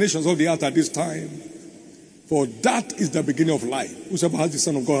across the nations of the earth at this time, for that is the beginning of life. Whosoever has the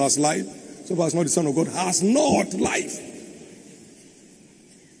Son of God has life. Whosoever has not the Son of God has not life.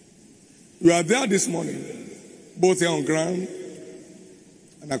 You are there this morning, both here on ground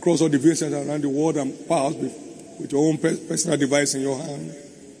and across all the various around the world, and perhaps with your own personal device in your hand.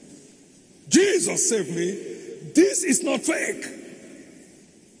 Jesus saved me. This is not fake.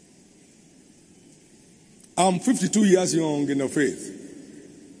 I'm 52 years young in the faith.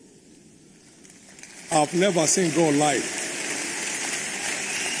 I've never seen God live.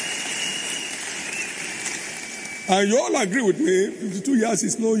 And you all agree with me, 52 years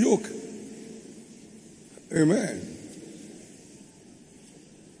is no yoke. Amen.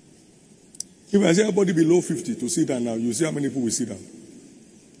 If I say everybody below 50 to sit down now, you see how many people will sit down.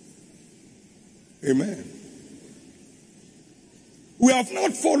 Amen. We have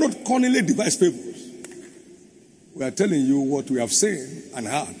not followed cunningly devised fables. We We are telling you what we have seen and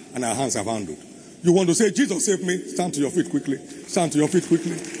heard, and our hands have handled. You want to say, Jesus, save me? Stand to your feet quickly. Stand to your feet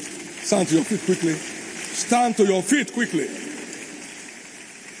quickly. Stand to your feet quickly. Stand to your feet quickly.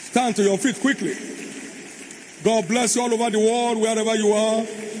 Stand to your feet quickly. God bless you all over the world, wherever you are.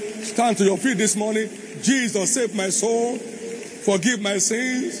 Stand to your feet this morning. Jesus, save my soul. Forgive my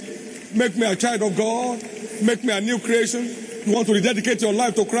sins. Make me a child of God. Make me a new creation. You want to rededicate your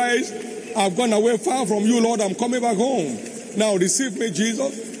life to Christ? I've gone away far from you, Lord. I'm coming back home. Now receive me,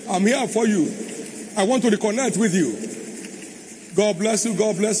 Jesus. I'm here for you. I want to reconnect with you. God bless you.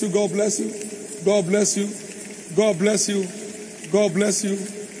 God bless you. God bless you. God bless you. God bless you. God bless you.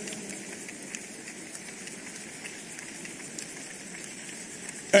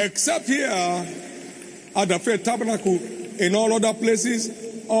 Except here at the Faith Tabernacle, in all other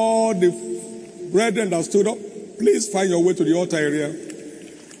places, all the brethren that stood up, please find your way to the altar area.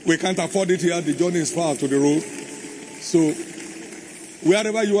 We can't afford it here. The journey is far to the road. So,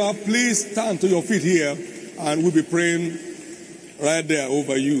 wherever you are, please stand to your feet here and we'll be praying right there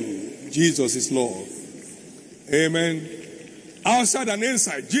over you. Jesus is Lord. Amen. Outside and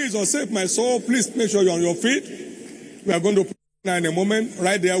inside, Jesus save my soul. Please make sure you're on your feet. We are going to pray now in a moment,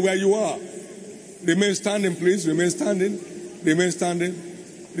 right there where you are. Remain standing, please. Remain standing. Remain standing.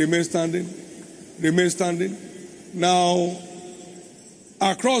 Remain standing. Remain standing. Now,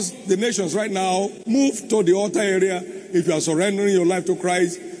 across the nations right now, move to the altar area. If you are surrendering your life to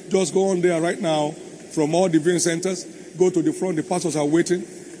Christ, just go on there right now. From all the viewing centers, go to the front. The pastors are waiting,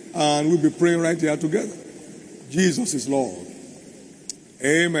 and we'll be praying right here together. Jesus is Lord.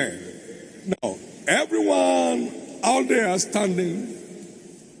 Amen. Now, everyone out there standing,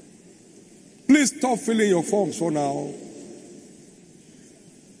 please stop filling your forms for now.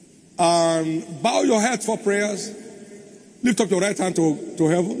 And bow your head for prayers. Lift up your right hand to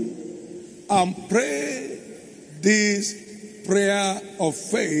heaven and pray this prayer of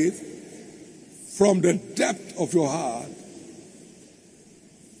faith from the depth of your heart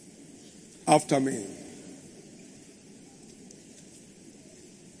after me.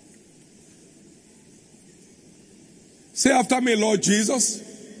 Say after me, Lord Jesus.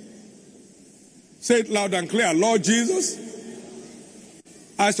 Say it loud and clear. Lord Jesus,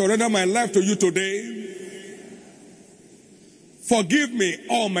 I surrender my life to you today. Forgive me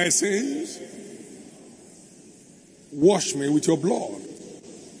all my sins. Wash me with your blood.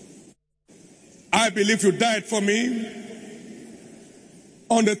 I believe you died for me.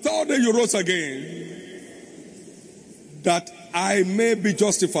 On the third day you rose again, that I may be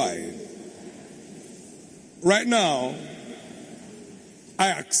justified. Right now, I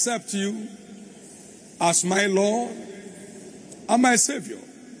accept you as my Lord and my Savior.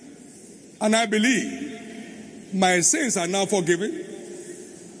 And I believe my sins are now forgiven.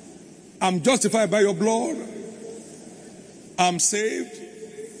 I'm justified by your blood. I'm saved.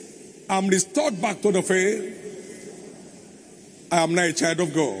 I'm restored back to the faith. I am now a child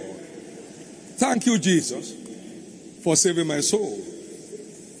of God. Thank you, Jesus, for saving my soul.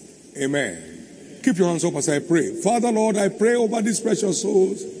 Amen. Keep your hands up as I pray. Father, Lord, I pray over these precious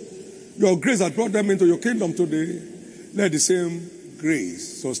souls. Your grace has brought them into your kingdom today. Let the same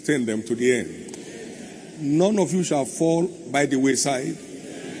grace sustain them to the end. None of you shall fall by the wayside.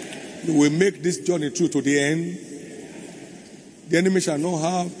 You will make this journey through to the end. The enemy shall not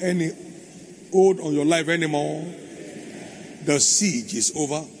have any hold on your life anymore. The siege is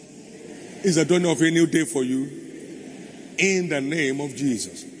over. It's the dawning of a new day for you. In the name of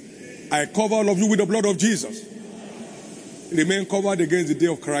Jesus. I cover all of you with the blood of Jesus. Remain covered against the day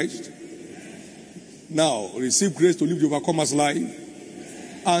of Christ. Now, receive grace to live the overcomer's life.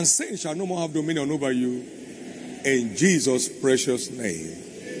 And sin shall no more have dominion over you. In Jesus' precious name.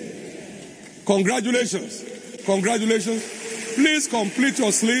 Congratulations. Congratulations. Please complete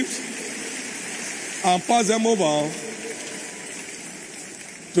your sleeves and pass them over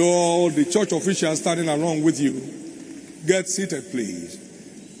to all the church officials standing along with you. Get seated, please.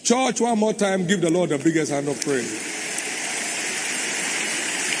 Church, one more time, give the Lord the biggest hand of praise.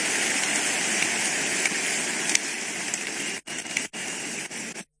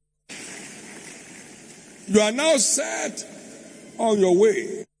 You are now set on your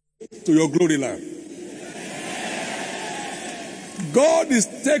way to your glory land. God is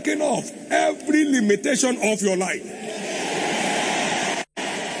taking off every limitation of your life.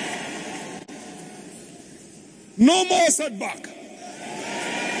 No more setback.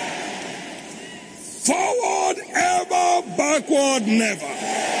 Forward ever, backward never.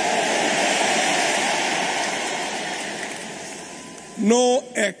 No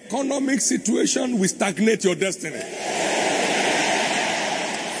economic situation will stagnate your destiny.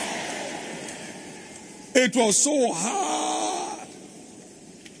 It was so hard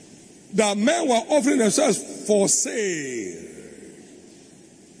that men were offering themselves for sale.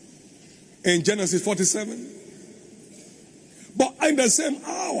 In Genesis 47. But in the same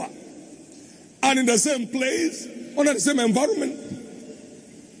hour, and in the same place, under the same environment,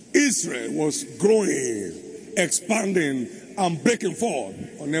 Israel was growing, expanding, and breaking forth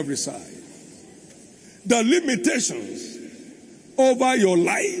on every side. The limitations over your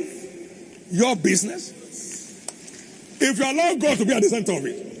life, your business, if you allow God to be at the center of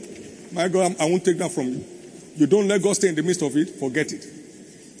it, my God, I won't take that from you. You don't let God stay in the midst of it, forget it.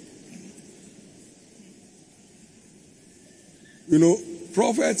 You know,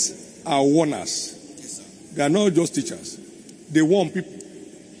 prophets are warners. They are not just teachers. They warn people.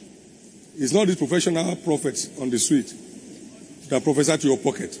 It's not these professional prophets on the street that prophesy to your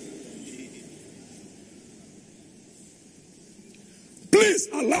pocket. Please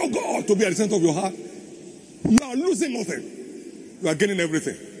allow God to be at the center of your heart. You are losing nothing. You are gaining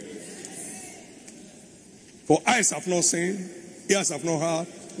everything. For eyes have not seen, ears have not heard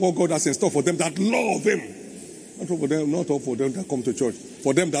what God has in store for them that love Him. Not all for them that come to church.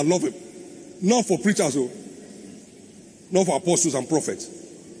 For them that love Him. Not for preachers, not for apostles and prophets.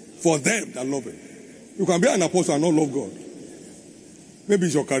 For them that love Him. You can be an apostle and not love God. Maybe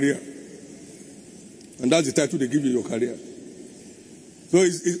it's your career. And that's the title they give you, your career. So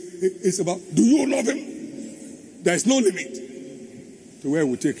it's about, do you love Him? There is no limit to where He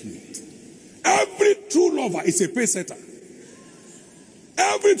will take you. Every true lover is a pace setter.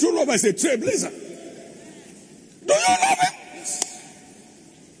 Every true lover is a trailblazer. Do you love Him?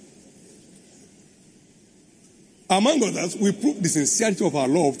 Among others, we prove the sincerity of our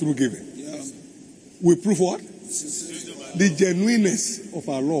love through giving. Yeah. We prove what? The genuineness of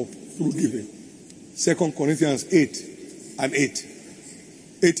our love through giving. 2 Corinthians 8 and 8.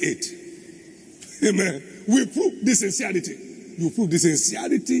 8. Amen. We prove the sincerity. You prove the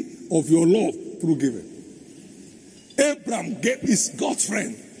sincerity of your love through giving. Abraham gave his God's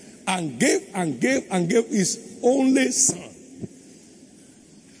friend and gave his only son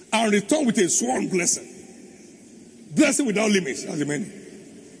and returned with a sworn blessing. Blessing without limits. That's the meaning.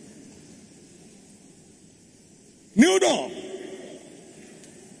 Kneel down.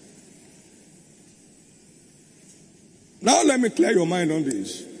 Now let me clear your mind on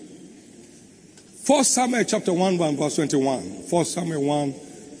this. 1 Samuel chapter 1 verse 21. 1 Samuel 1,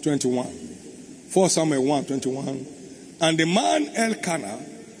 21. 1 Samuel 1, 21. And the man Elkanah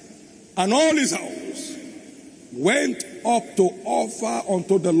and all his house went up to offer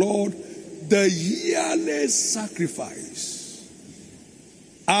unto the Lord the yearly sacrifice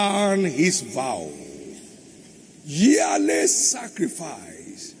and his vow. Yearly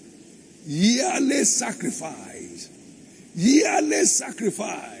sacrifice. Yearly sacrifice. Yearly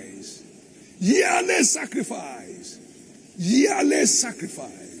sacrifice. Yearly sacrifice. Yearly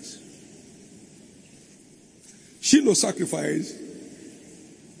sacrifice. Shiloh sacrifice,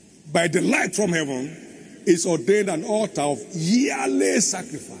 by the light from heaven, is ordained an altar of yearly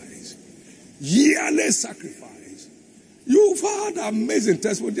sacrifice. Yearly sacrifice. You've had amazing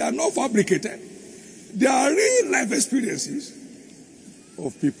testimonies. They are not fabricated. They are real life experiences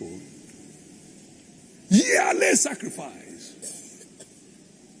of people. Yearly sacrifice.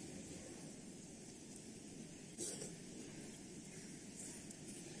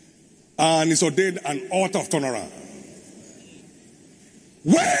 And it's ordained an altar of turnaround.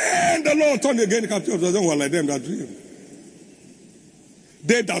 When the Lord turned again the captivity of them were like them that dream.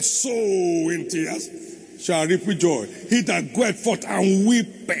 They that sow in tears shall reap with joy. He that goeth forth and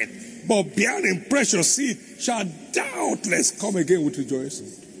weepeth, but bearing precious seed, shall doubtless come again with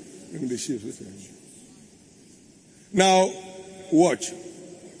rejoicing. Bring the sheaves with him. Now, watch.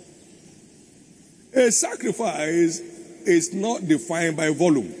 A sacrifice is not defined by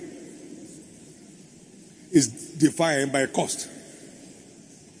volume. It's defined by cost.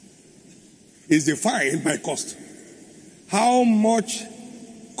 It's defined by cost. How much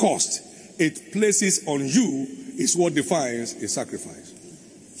cost it places on you is what defines a sacrifice.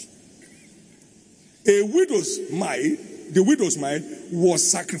 A widow's mite, the widow's mite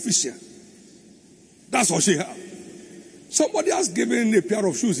was sacrificial. That's what she had. Somebody has given a pair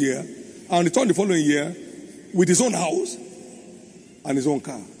of shoes here and returned the following year with his own house and his own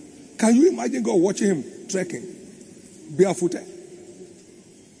car. Can you imagine God watching him trekking barefooted?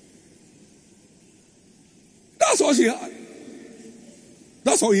 That's all she had.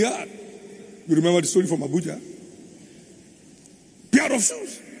 That's all he had. You remember the story from Abuja? Pair of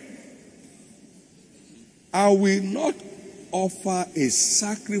shoes. I will not offer a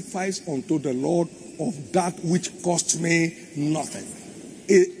sacrifice unto the Lord of that which cost me nothing.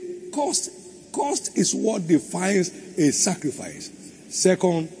 It cost Cost is what defines a sacrifice.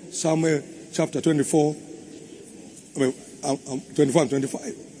 2 Samuel chapter 24, 24 and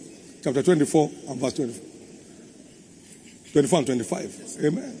 25. Chapter 24 and verse 24. 24 and 25.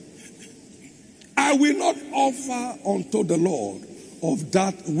 Amen. I will not offer unto the Lord of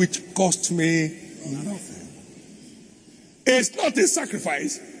that which cost me nothing. It's not a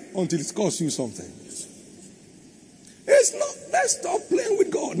sacrifice until it costs you something. It's not. Let's stop playing with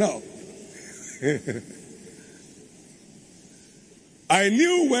God now. I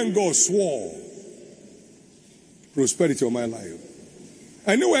knew when God swore prosperity on my life.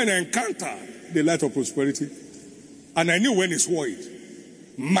 I knew when I encountered the light of prosperity. And I knew when he swore it.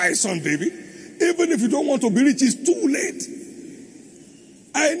 My son David, even if you don't want to be rich, it's too late.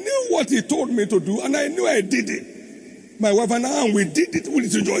 I knew what he told me to do, and I knew I did it. My wife and I, we did it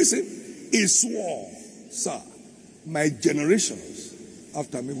with rejoicing. He swore, sir, my generations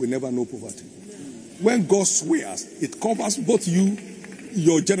after me will never know poverty. When God swears, it covers both you,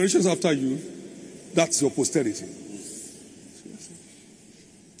 your generations after you. That's your posterity.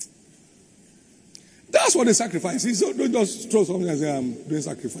 That's what the sacrifice is. So don't just throw something and say, I'm doing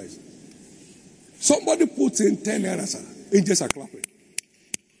sacrifice. Somebody puts in 10 naira, sir. Angels are clapping.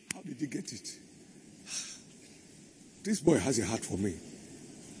 How did he get it? This boy has a heart for me.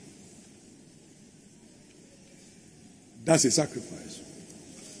 That's a sacrifice.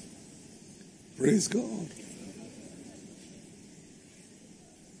 Praise God.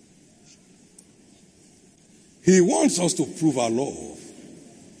 He wants us to prove our love,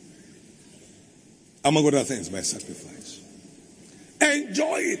 among other things, by sacrifice.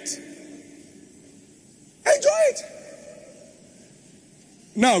 Enjoy it. Enjoy it.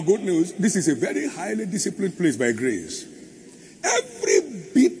 Now, good news. This is a very highly disciplined place by grace. Every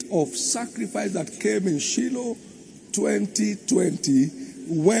bit of sacrifice that came in Shiloh 2020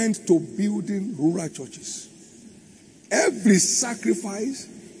 went to building rural churches. Every sacrifice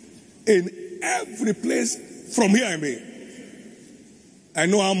in every place from here, I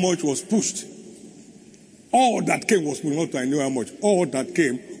know how much was pushed. All that came was pushed. Not I know how much. All that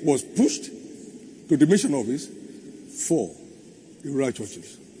came was pushed to the mission office for the rural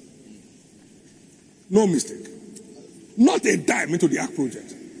churches. No mistake. Not a dime into the ARC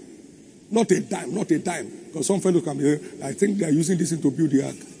project. Not a dime, not a dime. Because some fellows come here, I think they are using this to build the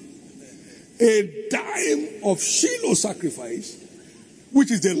ARC. A dime of Shiloh sacrifice,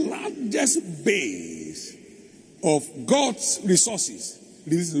 which is the largest base of God's resources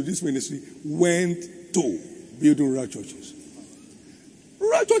released to this ministry, went to building rural churches.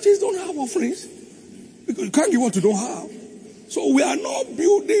 Rural churches don't have offerings. Because you can't give what you don't have. So we are not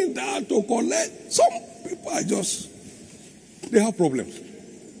building that to collect. Some people are just, they have problems.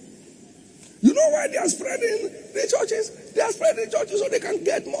 You know why they are spreading the churches? They are spreading churches so they can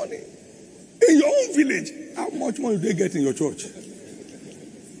get money. In your own village, how much money do they get in your church?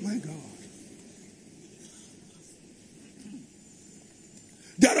 My God.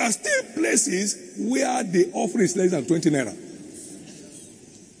 There are still places where the offering is less than 20 naira.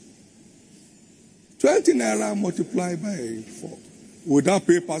 20 naira multiplied by 4. Would that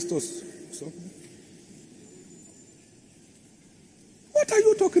pay pastors something? What are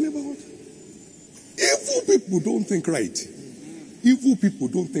you talking about? Evil people don't think right. Evil people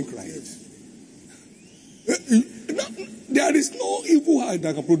don't think right. There is no evil heart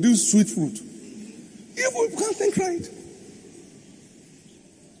that can produce sweet fruit. Evil people can't think right.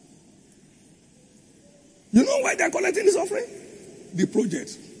 You know why they are collecting this offering? The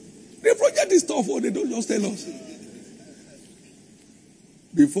project. The project is tough, or they don't just tell us.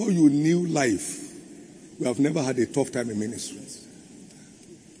 Before you knew life, we have never had a tough time in ministry.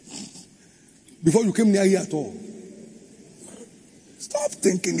 Before you came near here at all. Stop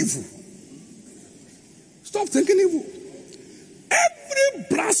thinking evil. Stop thinking evil. Every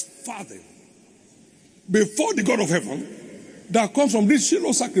brass father before the God of heaven that comes from this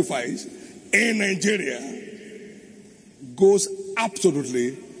Shiloh sacrifice in Nigeria goes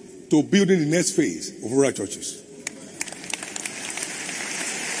absolutely to building the next phase of rural churches.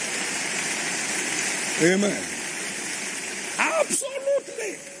 Amen.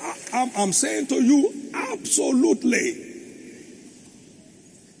 Absolutely. I'm saying to you, absolutely.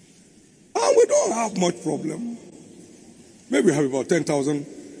 And we don't have much problem. Maybe we have about 10,000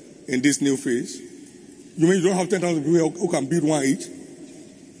 in this new phase. You mean you don't have 10,000 people who can build one each?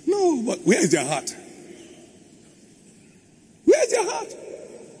 No, but where is their heart? Where is their heart?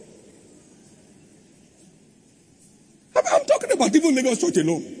 I'm talking about even Lagos Church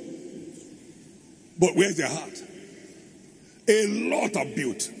alone. But where's their heart? A lot are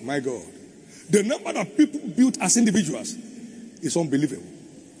built, my God. The number of people built as individuals is unbelievable.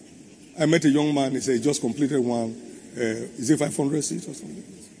 I met a young man, he said he just completed one, is it 500 seats or something?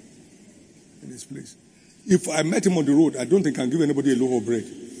 In this place. If I met him on the road, I don't think I can give anybody a loaf of bread.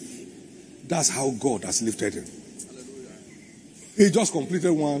 That's how God has lifted him. He just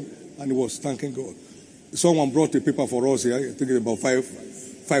completed one and he was thanking God. Someone brought a paper for us here, I think it's about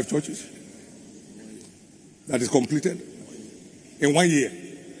five churches that is completed in 1 year.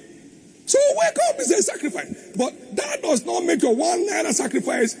 So wake up is a sacrifice. But that does not make your 1 naira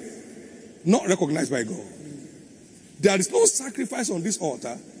sacrifice not recognized by God. There is no sacrifice on this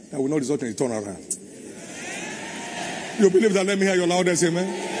altar that will not result in a turnaround. You believe that? Let me hear your loudest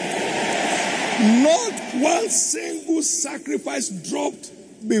amen. Not one single sacrifice dropped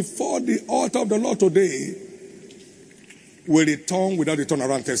before the altar of the Lord today will return without a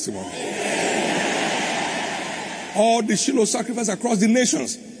turnaround testimony. All the Shiloh sacrifice across the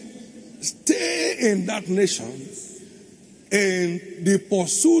nations, stay in that nation in the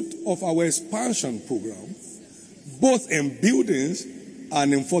pursuit of our expansion program, both in buildings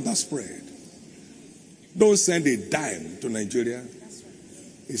and in further spread. Don't send a dime to Nigeria.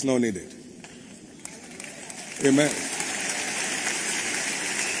 It's not needed. Amen.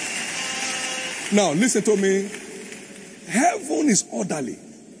 Now, listen to me. Heaven is orderly.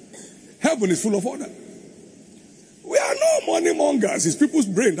 Heaven is full of order. We are no money mongers. It's people's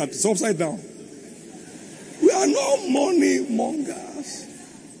brain that is upside down. We are no money mongers.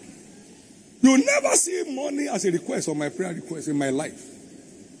 You never see money as a request or my prayer request in my life.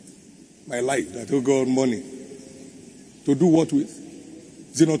 My life, that oh God, money. To do what with?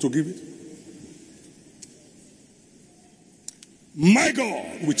 Is it not to give it? My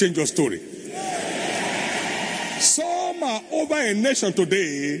God will change your story. Some are over a nation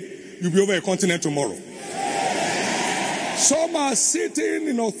today, you'll be over a continent tomorrow. Some are sitting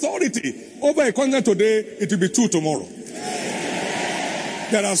in authority over a continent today, it will be two tomorrow.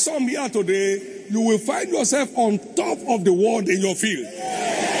 There are some here today, you will find yourself on top of the world in your field.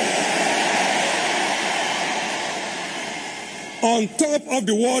 On top of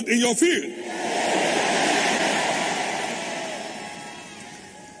the world in your field.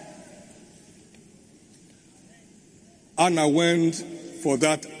 Anna went for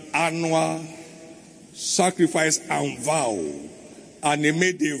that annual sacrifice and vow. And he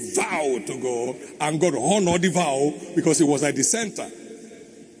made a vow to God. And God honored the vow because he was at the center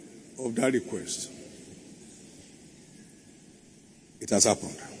of that request. It has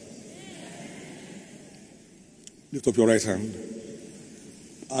happened. Lift up your right hand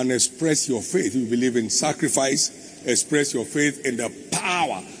and express your faith. You believe in sacrifice. Express your faith in the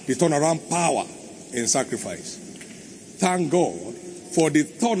power, the turnaround power in sacrifice. Thank God for the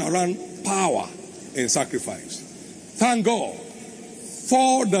turnaround power in sacrifice. Thank God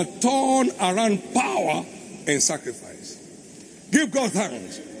for the turnaround power in sacrifice. Give God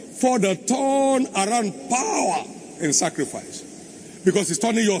thanks for the turnaround power in sacrifice. Because it's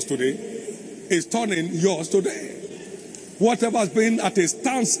turning yours today. It's turning yours today. Whatever has been at a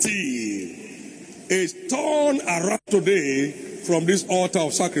standstill is turned around today from this altar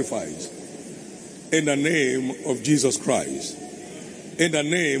of sacrifice. In the name of Jesus Christ. In the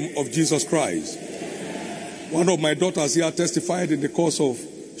name of Jesus Christ. One of my daughters here testified in the course of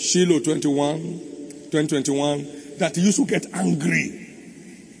Shiloh 2021, that he used to get angry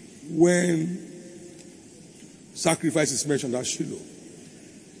when sacrifice is mentioned at Shiloh.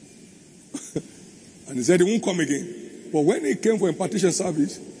 And he said he won't come again. But when he came for impartition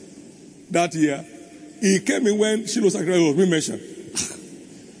service that year, he came in when Shiloh sacrifice was being mentioned.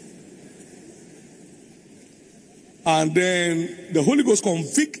 And then the Holy Ghost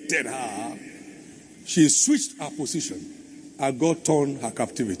convicted her. She switched her position and God turned her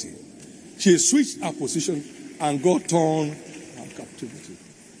captivity. She switched her position and God turned her captivity.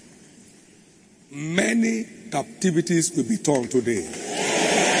 Many captivities will be turned today.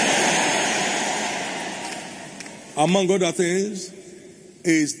 Among other things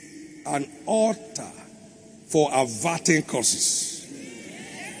is an altar for averting curses.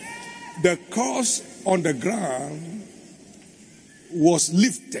 The curse on the ground was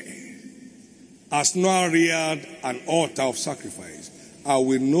lifted as Noah reared an altar of sacrifice. I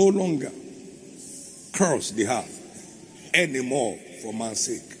will no longer curse the earth anymore for man's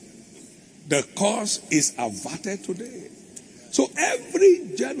sake. The curse is averted today. So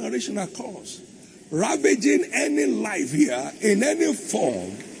every generational curse ravaging any life here in any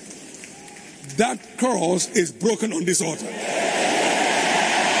form, that curse is broken on this altar.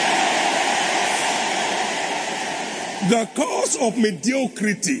 The cause of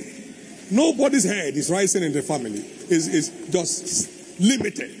mediocrity, nobody's head is rising in the family, is just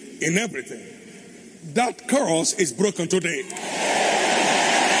limited in everything. That curse is broken today.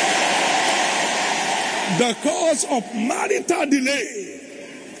 The cause of marital delay,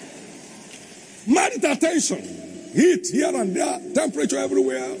 marital tension, heat here and there, temperature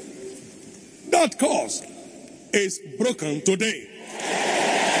everywhere, that cause is broken today.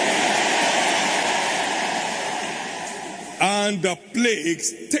 And the plague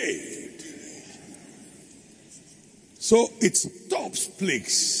stayed. So it stops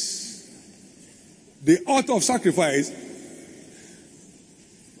plagues. The altar of sacrifice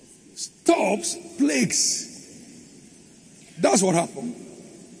stops plagues. That's what happened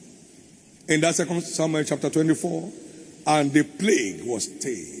in that 2 Samuel chapter 24. And the plague was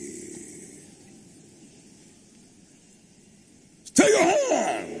stayed. Stay your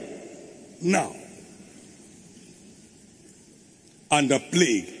hand now. And the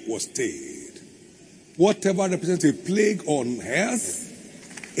plague was stayed. Whatever represents a plague on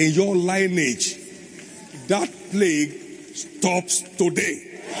health in your lineage, that plague stops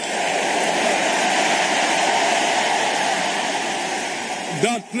today.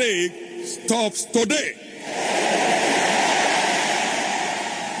 That plague stops today.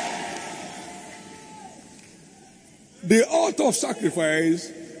 The altar of sacrifice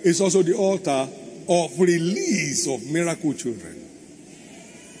is also the altar of release of miracle children.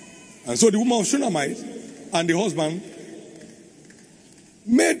 And so the woman of Shunammite and the husband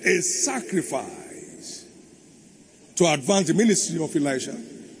made a sacrifice to advance the ministry of Elisha.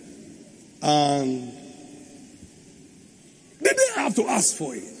 And they didn't have to ask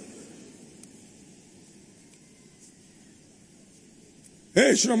for it.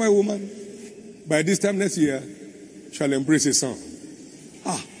 Hey, Shunammite woman, by this time next year, shall embrace a son.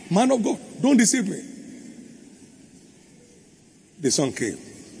 Ah, man of God, don't deceive me. The son came.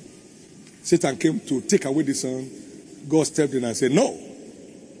 Satan came to take away the son. God stepped in and said, no,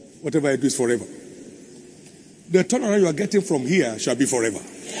 whatever I do is forever. The turnaround you are getting from here shall be forever.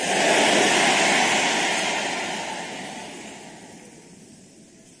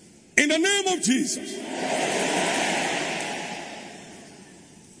 In the name of Jesus.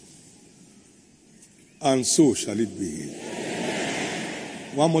 And so shall it be.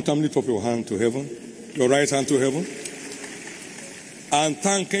 One more time, lift up your hand to heaven, your right hand to heaven, and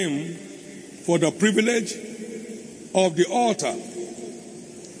thank Him for the privilege of the altar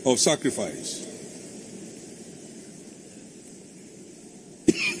of sacrifice.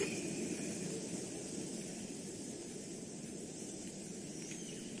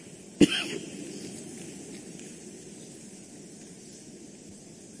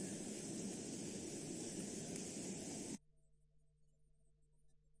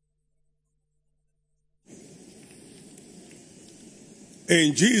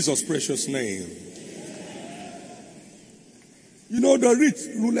 In Jesus' precious name. You know, the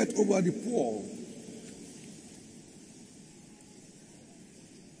rich ruleth over the poor.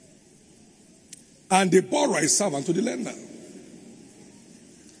 And the borrower is servant to the lender.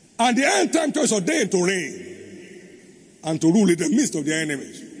 And the end time church ordained to reign and to rule in the midst of their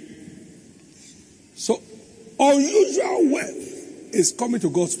enemies. So, unusual wealth is coming to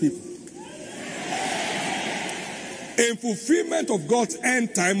God's people. In fulfillment of God's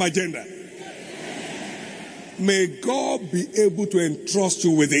end time agenda. May God be able to entrust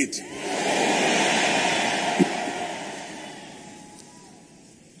you with it.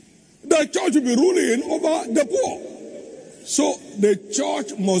 The church will be ruling over the poor. So the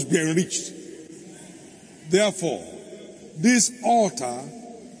church must be enriched. Therefore, this altar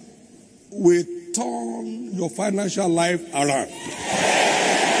will turn your financial life around.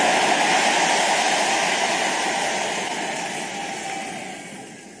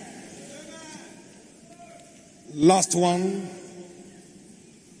 Last one.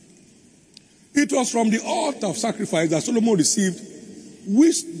 It was from the altar of sacrifice that Solomon received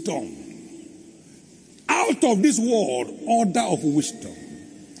wisdom. Out of this world, order of wisdom.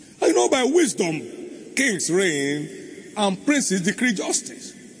 And you know, by wisdom, kings reign and princes decree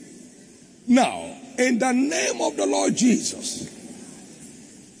justice. Now, in the name of the Lord Jesus,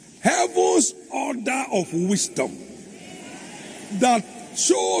 heaven's order of wisdom that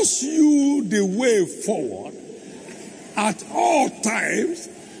shows you the way forward at all times,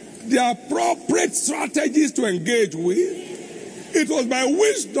 the appropriate strategies to engage with. It was by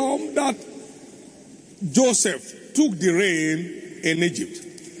wisdom that Joseph took the reign in Egypt.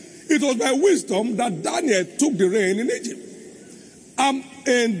 It was by wisdom that Daniel took the reign in Egypt.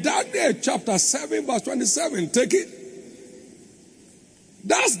 In Daniel chapter 7 verse 27, take it.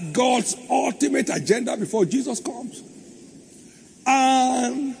 That's God's ultimate agenda before Jesus comes.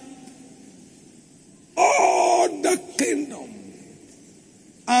 And all the kingdom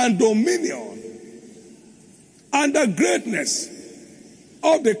and dominion and the greatness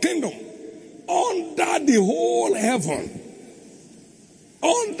of the kingdom under the whole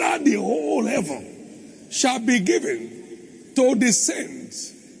heaven shall be given to the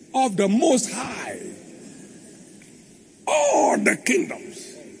saints of the Most High all the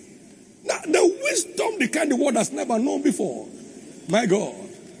kingdoms. Now, the wisdom, the kind the world has never known before. My God.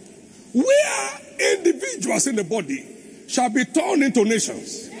 Where individuals in the body shall be turned into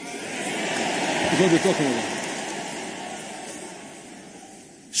nations. That's what we're talking about.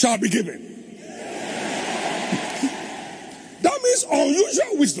 Shall be given. That means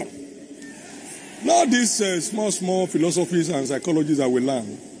unusual wisdom. Not these small philosophies and psychologies that we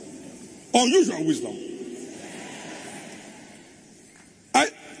learn. Unusual wisdom.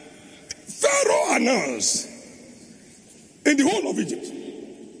 Pharaoh announced in the whole of Egypt,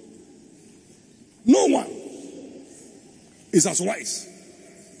 no one is as wise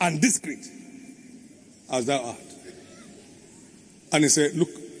and discreet as thou art. And he said, look,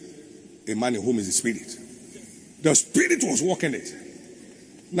 a man in whom is the Spirit. The Spirit was working it.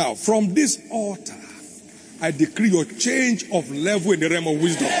 Now, from this altar, I decree your change of level in the realm of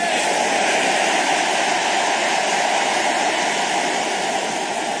wisdom.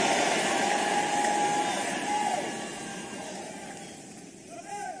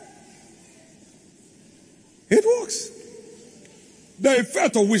 It works. The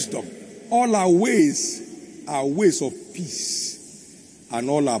effect of wisdom. All our ways are ways of peace. And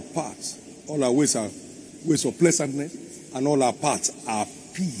all our paths, all our ways are ways of pleasantness. And all our paths are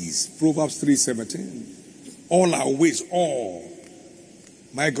peace. Proverbs 3:17. All our ways, all.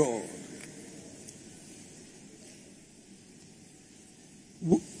 My God.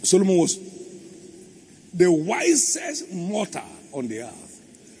 Solomon was the wisest mortal on the earth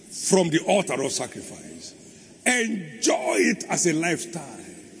from the altar of sacrifice. Enjoy it as a lifestyle.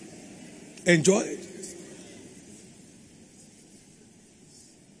 Enjoy it.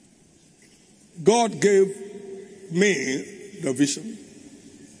 God gave me the vision.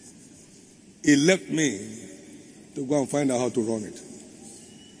 He left me to go and find out how to run it.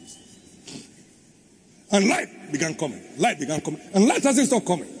 And light began coming. Light began coming. And light hasn't stopped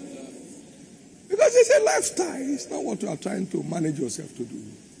coming. Because it's a lifestyle. It's not what you are trying to manage yourself to do.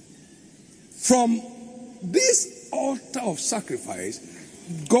 From this altar of sacrifice,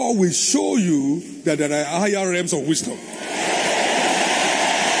 God will show you that there are higher realms of wisdom.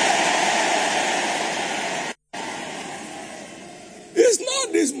 It's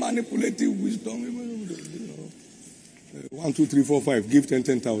not this manipulative wisdom. 1, 2, 3, 4, 5. Give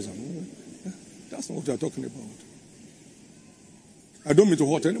 10,000. That's not what we are talking about. I don't mean to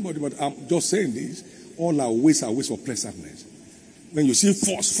hurt anybody, but I'm just saying this. All our ways are ways of pleasantness. When you see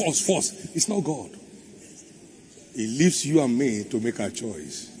force, it's not God. He leaves you and me to make our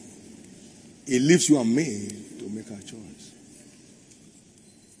choice. He leaves you and me to make our choice.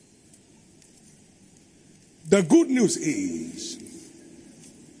 The good news is,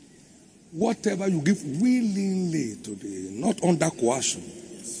 whatever you give willingly today, not under coercion,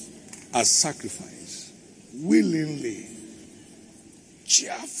 as sacrifice, willingly,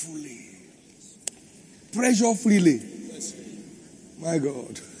 cheerfully, pressure freely, my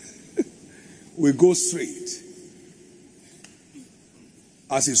God, we go straight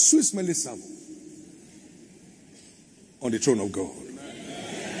as a sweet smelling savour on the throne of God.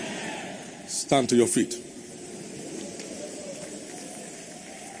 Stand to your feet.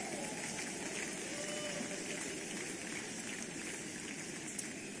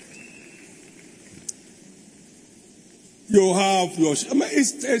 You have your,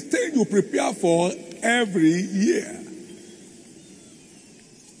 it's a thing you prepare for every year.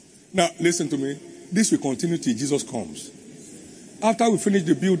 Now, listen to me. This will continue till Jesus comes. After we finish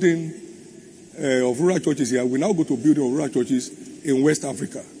the building of rural churches here, we now go to building of rural churches in West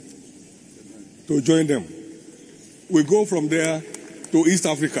Africa to join them. We go from there to East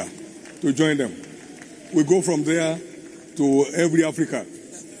Africa to join them. We go from there to every Africa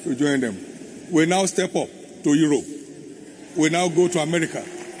to join them. We now step up to Europe. We now go to America.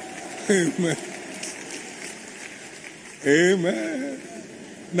 Amen. Amen.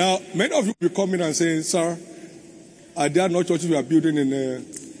 Now, many of you will come in and say, sir, are there no churches we are building in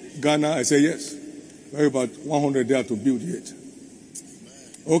Ghana? I say, yes. We have about 100 there to build yet.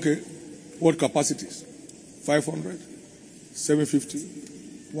 Okay. What capacities? 500? 750?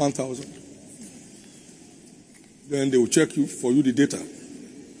 1,000? Then they will check you for you the data.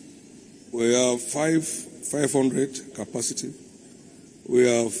 We have 500 capacity. We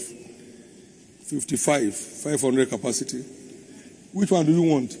have 500 capacity. Which one do you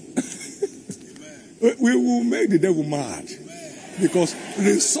want? We will make the devil mad. Because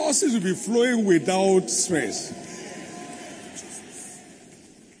resources will be flowing without stress.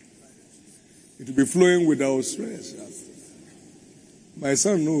 will be flowing without stress. My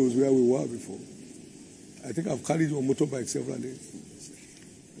son knows where we were before. I think I've carried your motorbike several days.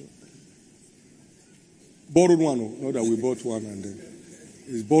 Borrowed one, not that we bought one and then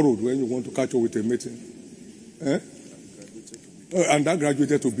it's borrowed when you want to catch up with a meeting. And that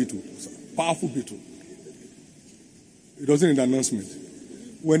graduated to B2. Powerful B2. It doesn't need announcement.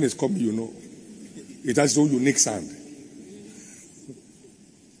 When it's coming, you know. It has no unique sound.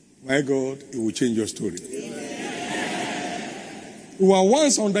 My God, it will change your story. We were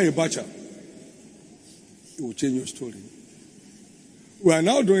once under a bacha. It will change your story. We are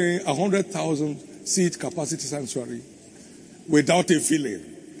now doing 100,000 seat capacity sanctuary without a feeling.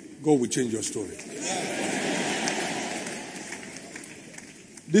 God will change your story.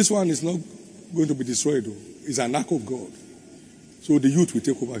 This one is not going to be destroyed, though. It's an act of God. So the youth will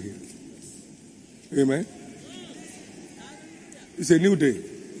take over here. Amen. It's a new day.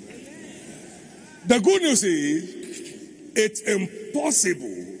 The good news is, it's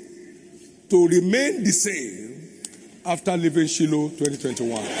impossible to remain the same after leaving Shiloh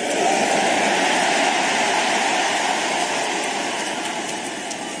 2021.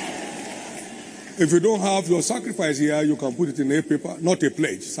 If you don't have your sacrifice here, you can put it in a paper, not a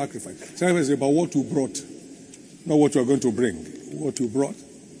pledge, sacrifice. Sacrifice is about what you brought, not what you are going to bring. What you brought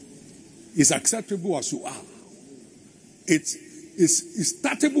is acceptable as you are. It's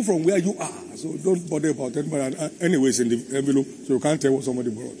startable from where you are. So don't bother about it. But anyways, in the envelope, so you can't tell what somebody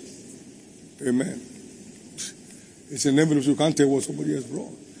brought. Amen. It's an envelope, so you can't tell what somebody else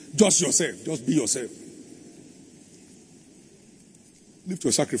brought. Just yourself. Just be yourself. Lift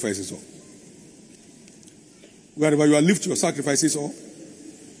your sacrifices up. Wherever you are, lift your sacrifices up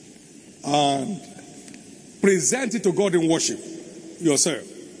and present it to God in worship yourself.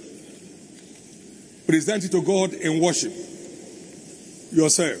 Present it to God in worship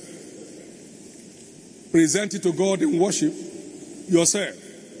yourself. Present it to God in worship yourself.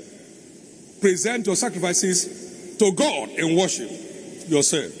 Present your sacrifices to God in worship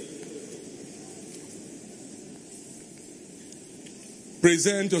yourself.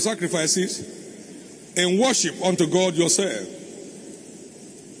 Present your sacrifices in worship unto God yourself.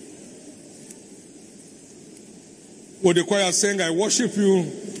 Would the choir sing, I worship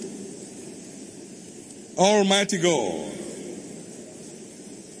you, Almighty God.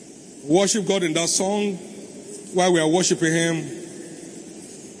 Worship God in that song while we are worshiping Him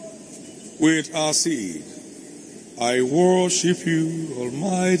with our seed. I worship you,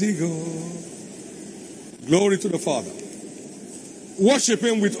 Almighty God. Glory to the Father. Worship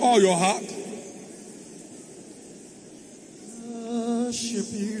Him with all your heart. Worship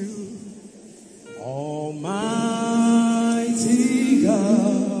you, Almighty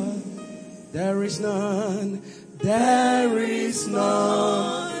God. There is none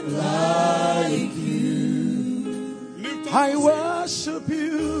like you. I worship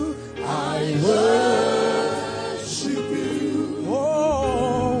you, I worship you.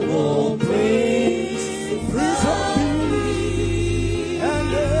 Oh, praise of beauty, and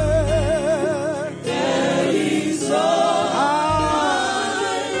there is all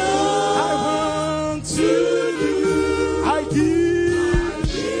I want to do. I give.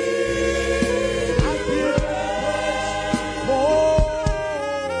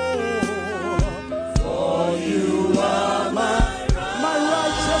 For you are my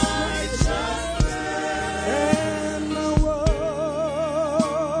righteousness.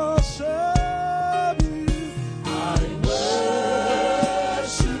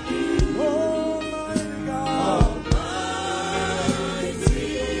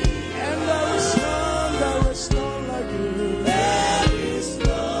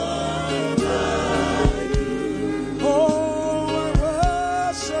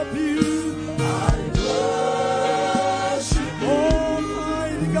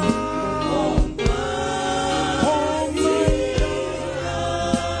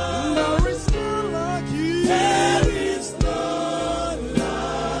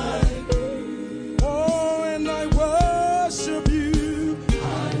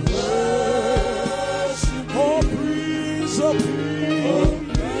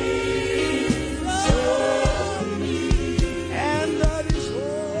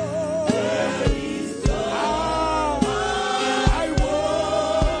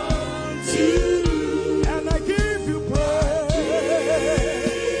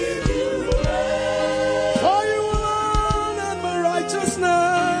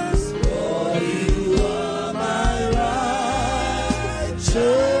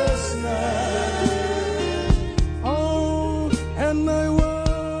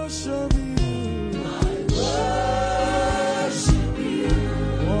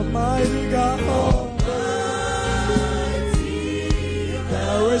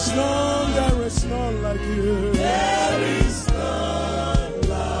 There is none like you. There is none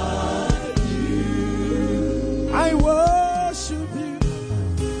like you. I worship you.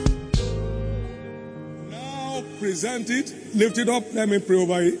 Now present it, lift it up, let me pray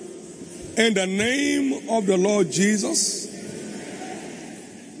over it. In the name of the Lord Jesus,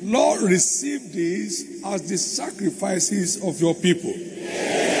 Lord, receive these as the sacrifices of your people.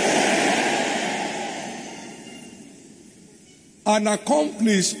 And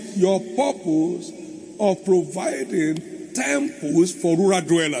accomplish your purpose of providing temples for rural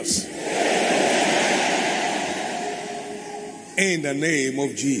dwellers. In the name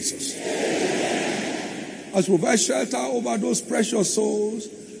of Jesus. As we provide shelter over those precious souls,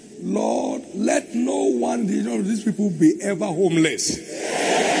 Lord, let no one of these people be ever homeless.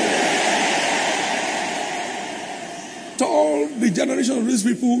 Turn the generation of these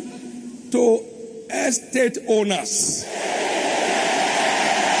people to estate owners.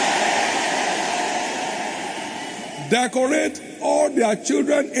 Decorate all their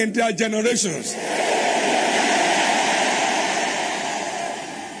children and their generations.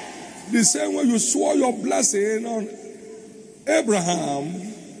 The same way you swore your blessing on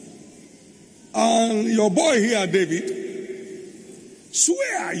Abraham and your boy here, David,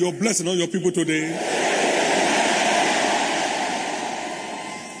 swear your blessing on your people today.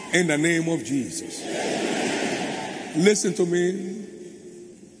 In the name of Jesus. Listen to me.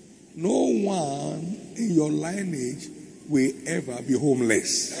 No one in your lineage will ever be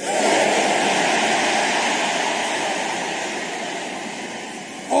homeless.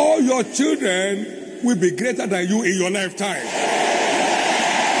 All your children will be greater than you in your lifetime.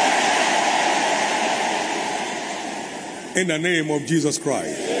 In the name of Jesus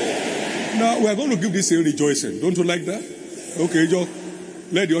Christ. Now we are going to give this a rejoicing. Don't you like that? Okay, just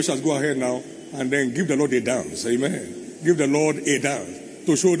let the ushers go ahead now and then give the Lord a dance. Amen. Give the Lord a dance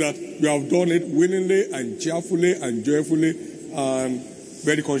to show that you have done it willingly and cheerfully and joyfully and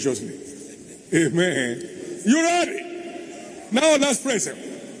very consciously. Amen. You ready? Now let's praise Him.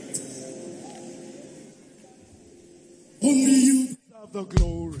 Only you deserve the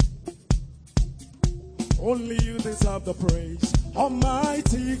glory. Only you deserve the praise.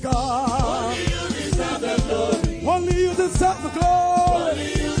 Almighty God. Only you deserve the glory. Only you deserve the glory.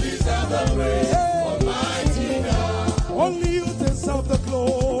 Only you deserve the praise. Almighty God. Only you deserve the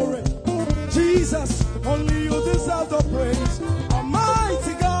glory. Jesus, only you deserve the praise.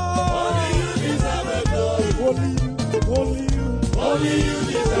 Almighty God. Only you deserve the glory. Only you. Only you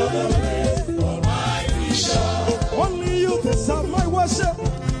deserve the praise. Almighty God. Only you deserve my worship.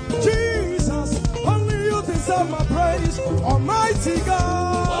 Jesus, only you deserve my praise. Almighty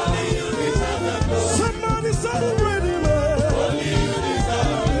God. Only you deserve the glory. Somebody celebrate Him. Only you deserve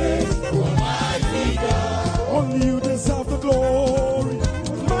the praise. Almighty God. Only you deserve the glory.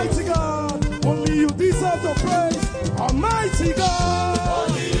 Almighty God. Only you deserve the praise. Almighty God.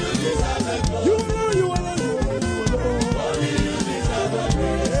 Only you deserve the glory. You alone, you alone, you alone, you alone. Only you deserve the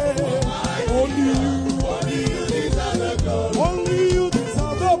praise. Only you. Only you deserve the glory. Only you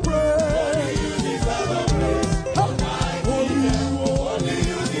deserve the praise. You deserve the praise. Only you. Only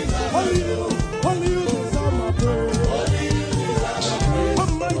you deserve Only you. Only you deserve my praise. Only you deserve the praise.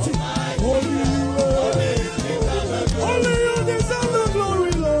 Almighty. Only you. Only you deserve the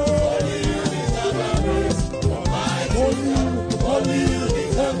glory, Lord. Only you deserve the praise. Only you. Only you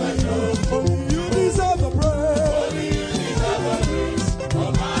deserve the glory. Only you deserve the praise. Only you deserve the praise.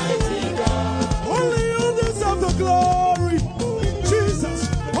 Almighty God. Only you deserve the glory. Jesus,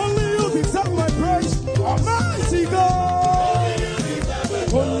 only you deserve my praise. Almighty God. Only you deserve the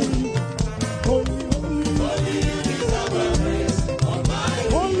Only you. Only you. Only you deserve the praise.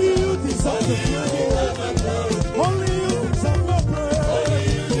 Almighty. Only you deserve the glory. Only you deserve my praise. Only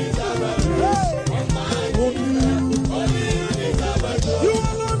you deserve the praise. Almighty. Only you. Only you deserve the glory. You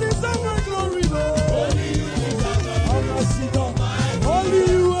alone deserve my glory, Lord. Only you deserve the glory. Almighty God. Only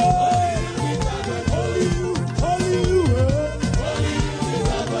you. Only you. Only you.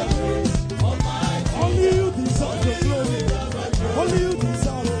 Only you deserve the glory. Only you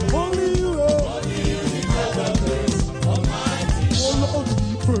deserve. Only you. Oh Lord,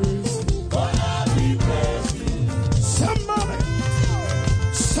 we praise. God, we praise you. Somebody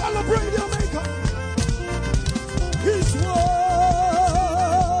celebrate your Maker. He's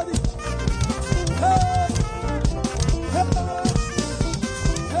worthy. Hey, hey,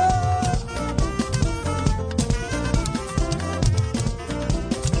 hey.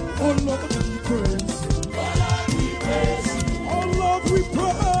 Oh Lord, we praise. God, we praise you. Oh Lord, we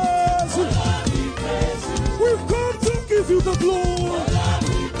praise you. God, we praise you. We've come to give you the glory. God, we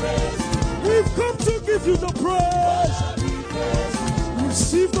praise you. We've come to give you the praise. God, we praise you.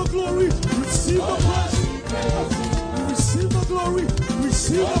 Receive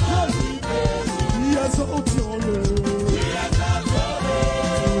receive the praise. We exalt your name.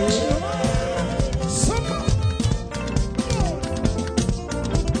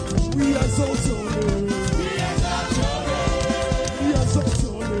 We exalt your name. We exalt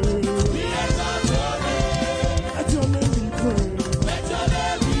your name. Let your name be praised. Let your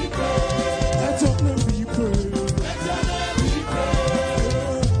name be praised. Let your name be praised.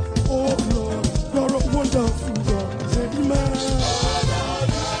 Oh Lord, you're a wonderful God. Amen.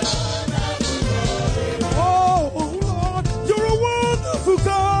 Oh Lord, you're a wonderful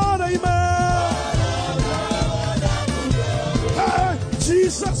God. Amen. Hey,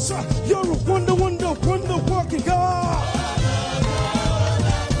 Jesus, you're a wonder working God.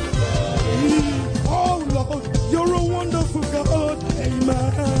 Oh Lord, you're a wonderful God.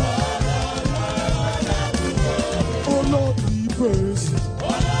 Amen. Oh Lord, we praise.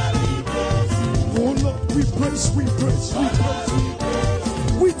 Oh Lord, we praise.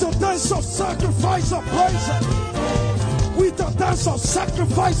 With the dance of sacrifice of praise. With the dance of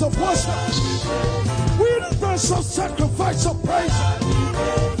sacrifice of worship. With the dance of sacrifice of praise.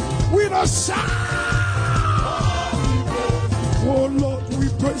 With a shout. Oh Lord, we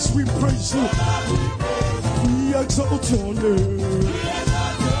praise you. We exalt your name.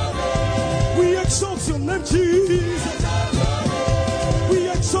 We exalt your name, Jesus. We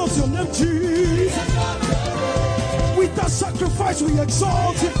exalt your name, Jesus. With the sacrifice, we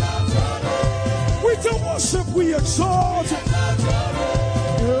exalt it. With the worship, we exalt it.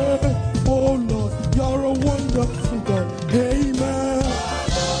 Yeah. Oh Lord, you're a wonderful God. Amen.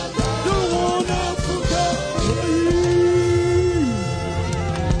 You're a wonderful God.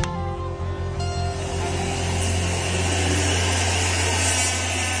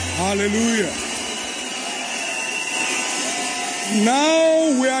 Hallelujah.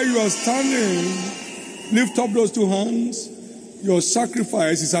 Now where you are standing, lift up those two hands. Your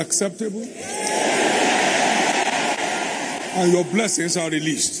sacrifice is acceptable. And your blessings are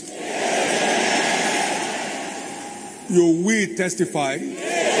released. You will testify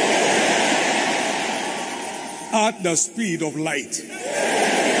at the speed of light.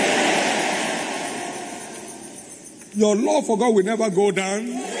 Your love for God will never go down.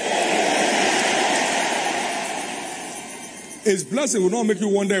 His blessing will not make you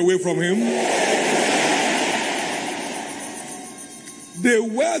wander away from Him. The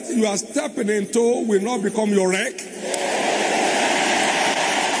wealth you are stepping into will not become your wreck.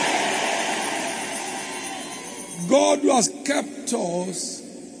 God who has kept us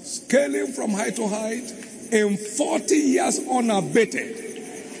scaling from height to height in 40 years unabated.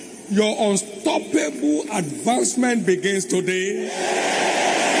 Your unstoppable advancement begins today.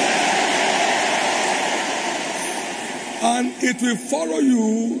 And it will follow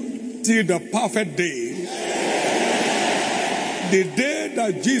you till the perfect day. The day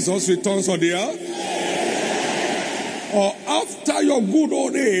that Jesus returns on the earth. Or after your good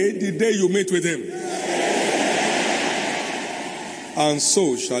old age, the day you meet with Him. And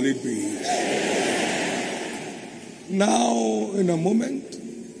so shall it be. Now, in a moment,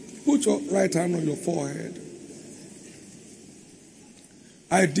 put your right hand on your forehead.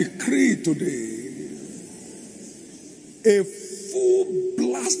 I decree today a full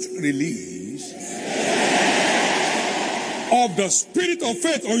blast release of the spirit of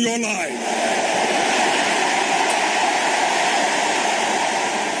faith on your life.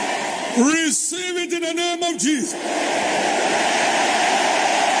 Receive it in the name of Jesus.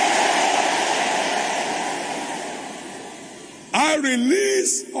 I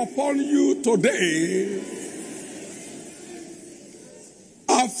release upon you today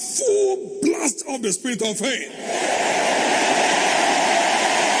a full blast of the spirit of faith.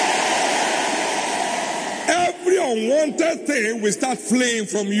 Every unwanted thing will start fleeing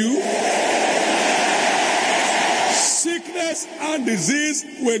from you. Sickness and disease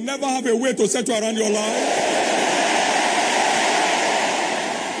will never have a way to settle around your life.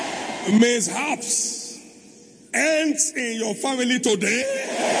 Mishaps ends in your family today.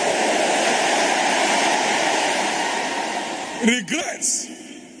 Regrets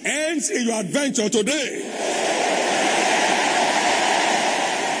ends in your adventure today.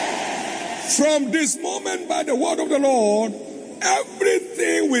 From this moment, by the word of the Lord,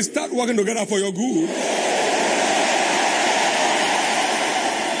 everything will start working together for your good.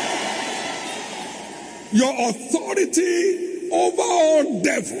 Your authority over all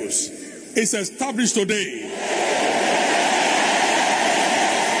devils is established today.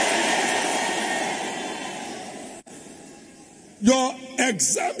 Your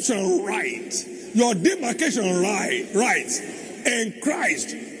exemption right, your demarcation right in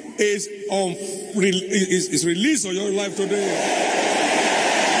Christ is released on your life today.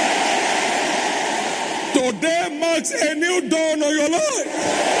 Today marks a new dawn on your life.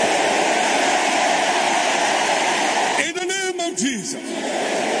 In the name of Jesus.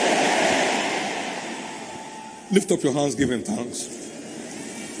 Lift up your hands, give him thanks.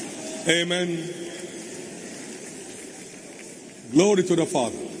 Amen. Glory to the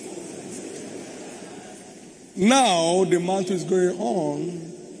Father. Now the mantle is going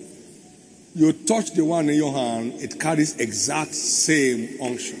on. You touch the one in your hand, it carries exact same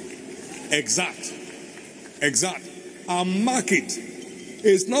unction. Exact. And mark it.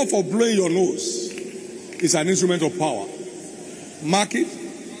 It's not for blowing your nose. It's an instrument of power. Mark it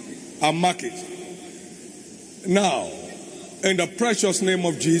and mark it. Now, in the precious name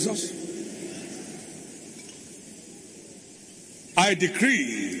of Jesus, I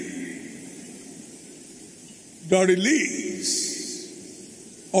decree the release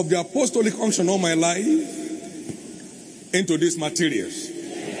of the apostolic unction on my life into these materials.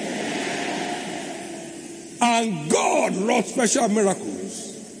 And God wrought special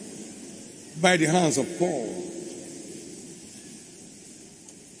miracles by the hands of Paul.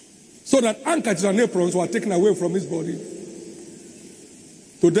 So that handkerchiefs and aprons were taken away from his body.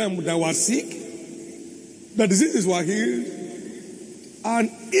 To them that were sick, the diseases were healed,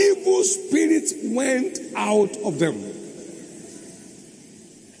 and evil spirits went out of them.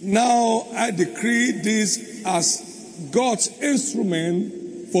 Now I decree this as God's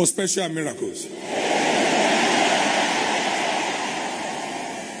instrument for special miracles.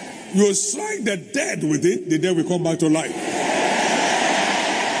 You strike the dead with it, the dead will come back to life.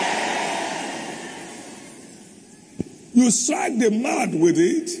 You strike the mad with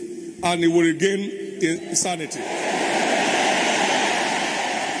it, and it will regain sanity.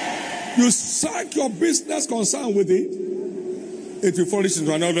 You strike your business concern with it, it will flourish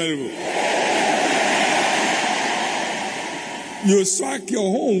into another level. You strike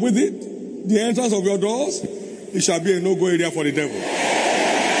your home with it, the entrance of your doors, it shall be a no-go area for the devil.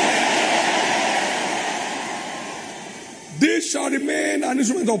 This shall remain an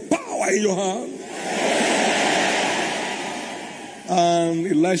instrument of power in your hand. And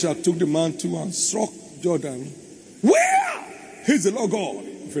Elisha took the mantle and struck Jordan. Where? He's the Lord God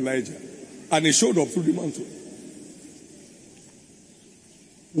of Elijah. And he showed up through the mantle.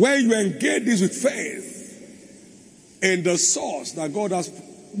 When you engage this with faith in the source that God has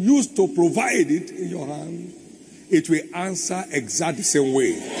used to provide it in your hand, it will answer exactly the same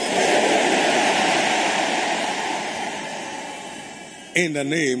way. In the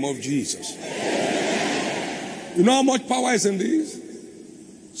name of Jesus. You know how much power is in this?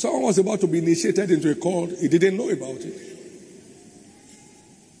 Someone was about to be initiated into a cult. He didn't know about it.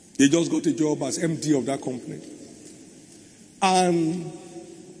 He just got a job as MD of that company. And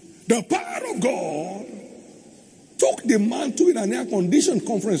the power of God took the mantle in an air-conditioned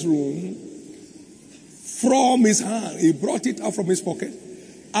conference room from his hand. He brought it out from his pocket.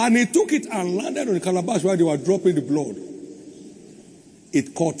 And he took it and landed on the calabash where they were dropping the blood.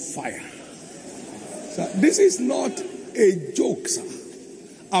 It caught fire. So this is not a joke, sir.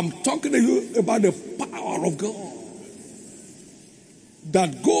 I'm talking to you about the power of God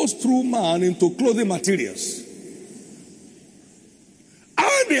that goes through man into clothing materials.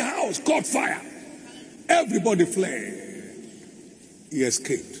 And the house caught fire. Everybody fled. He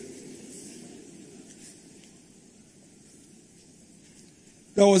escaped.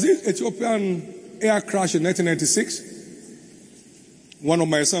 There was this Ethiopian air crash in 1996. One of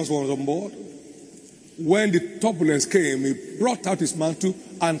my sons was on board. When the turbulence came, he brought out his mantle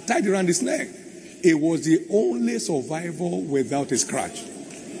and tied it around his neck. He was the only survivor without a scratch.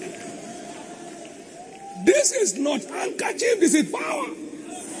 This is not handkerchief, this is power.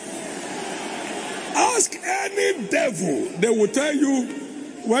 Ask any devil, they will tell you,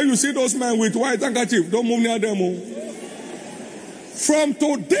 when you see those men with white handkerchief, don't move near them. From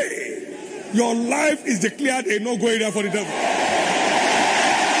today, your life is declared a no-go area for the devil.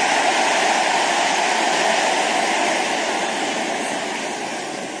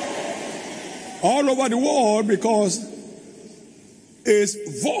 All over the world, because his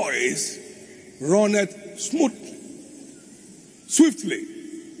voice runneth swiftly.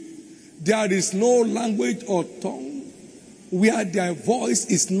 There is no language or tongue where their voice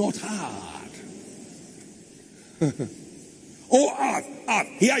is not heard. Oh, earth,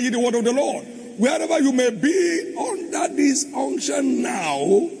 hear ye the word of the Lord. Wherever you may be under this unction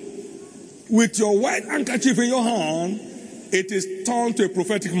now, with your white handkerchief in your hand, it is turned to a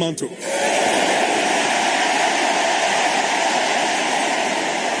prophetic mantle.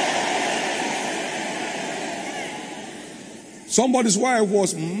 Somebody's wife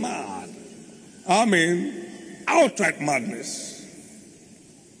was mad. I mean, outright madness.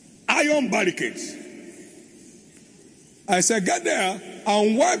 Iron barricades. I said, get there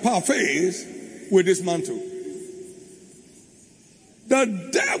and wipe her face with this mantle. The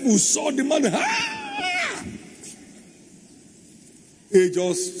devil saw the mantle. Ah! He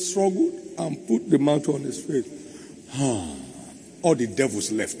just struggled and put the mantle on his face. All the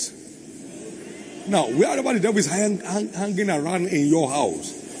devils left. Now, wherever the devil is hanging around in your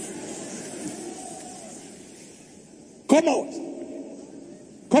house, come out.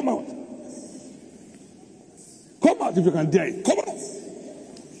 Come out. Come out if you can dare it. Come out.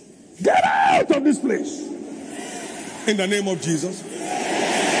 Get out of this place. In the name of Jesus.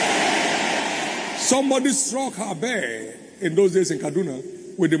 Somebody struck her bed in those days in Kaduna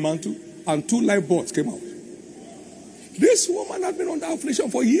with the mantle, and 2 live births came out. This woman had been under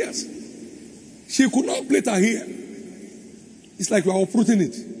affliction for years. She could not plait her hair. It's like we are uprooting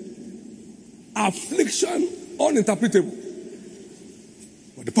it. Affliction uninterpretable.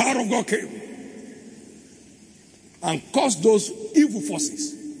 But the power of God came and caused those evil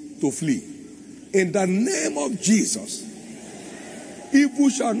forces to flee. In the name of Jesus, evil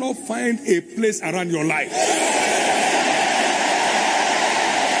shall not find a place around your life.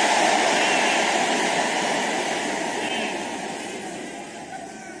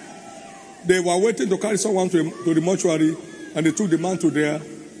 They were waiting to carry someone to the mortuary, and they took the mantle there,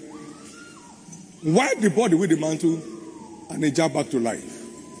 wiped the body with the mantle, and they jumped back to life.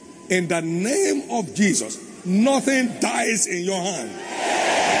 In the name of Jesus, nothing dies in your hand.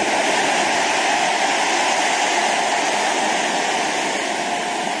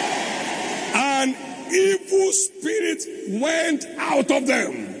 An evil spirit went out of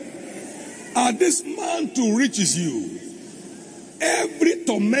them. And this mantle reaches you. Every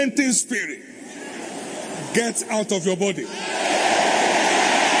tormenting spirit gets out of your body.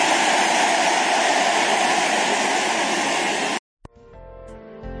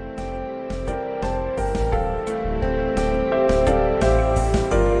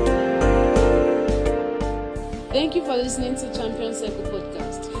 Thank you for listening to Champion Circle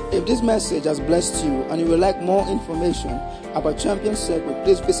Podcast. If this message has blessed you and you would like more information about Champion Circle,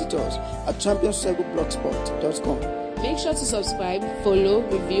 please visit us at championscircleblogspot.com. Make sure to subscribe, follow,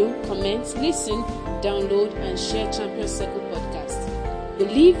 review, comment, listen, download, and share Champion Circle Podcast. We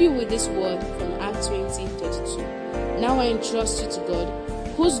leave you with this word from Acts 20:32. Now I entrust you to God,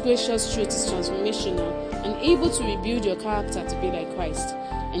 whose gracious truth is transformational and able to rebuild your character to be like Christ,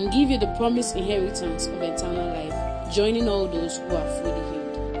 and give you the promised inheritance of eternal life, joining all those who are fully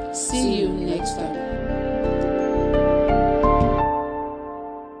healed. See you next time.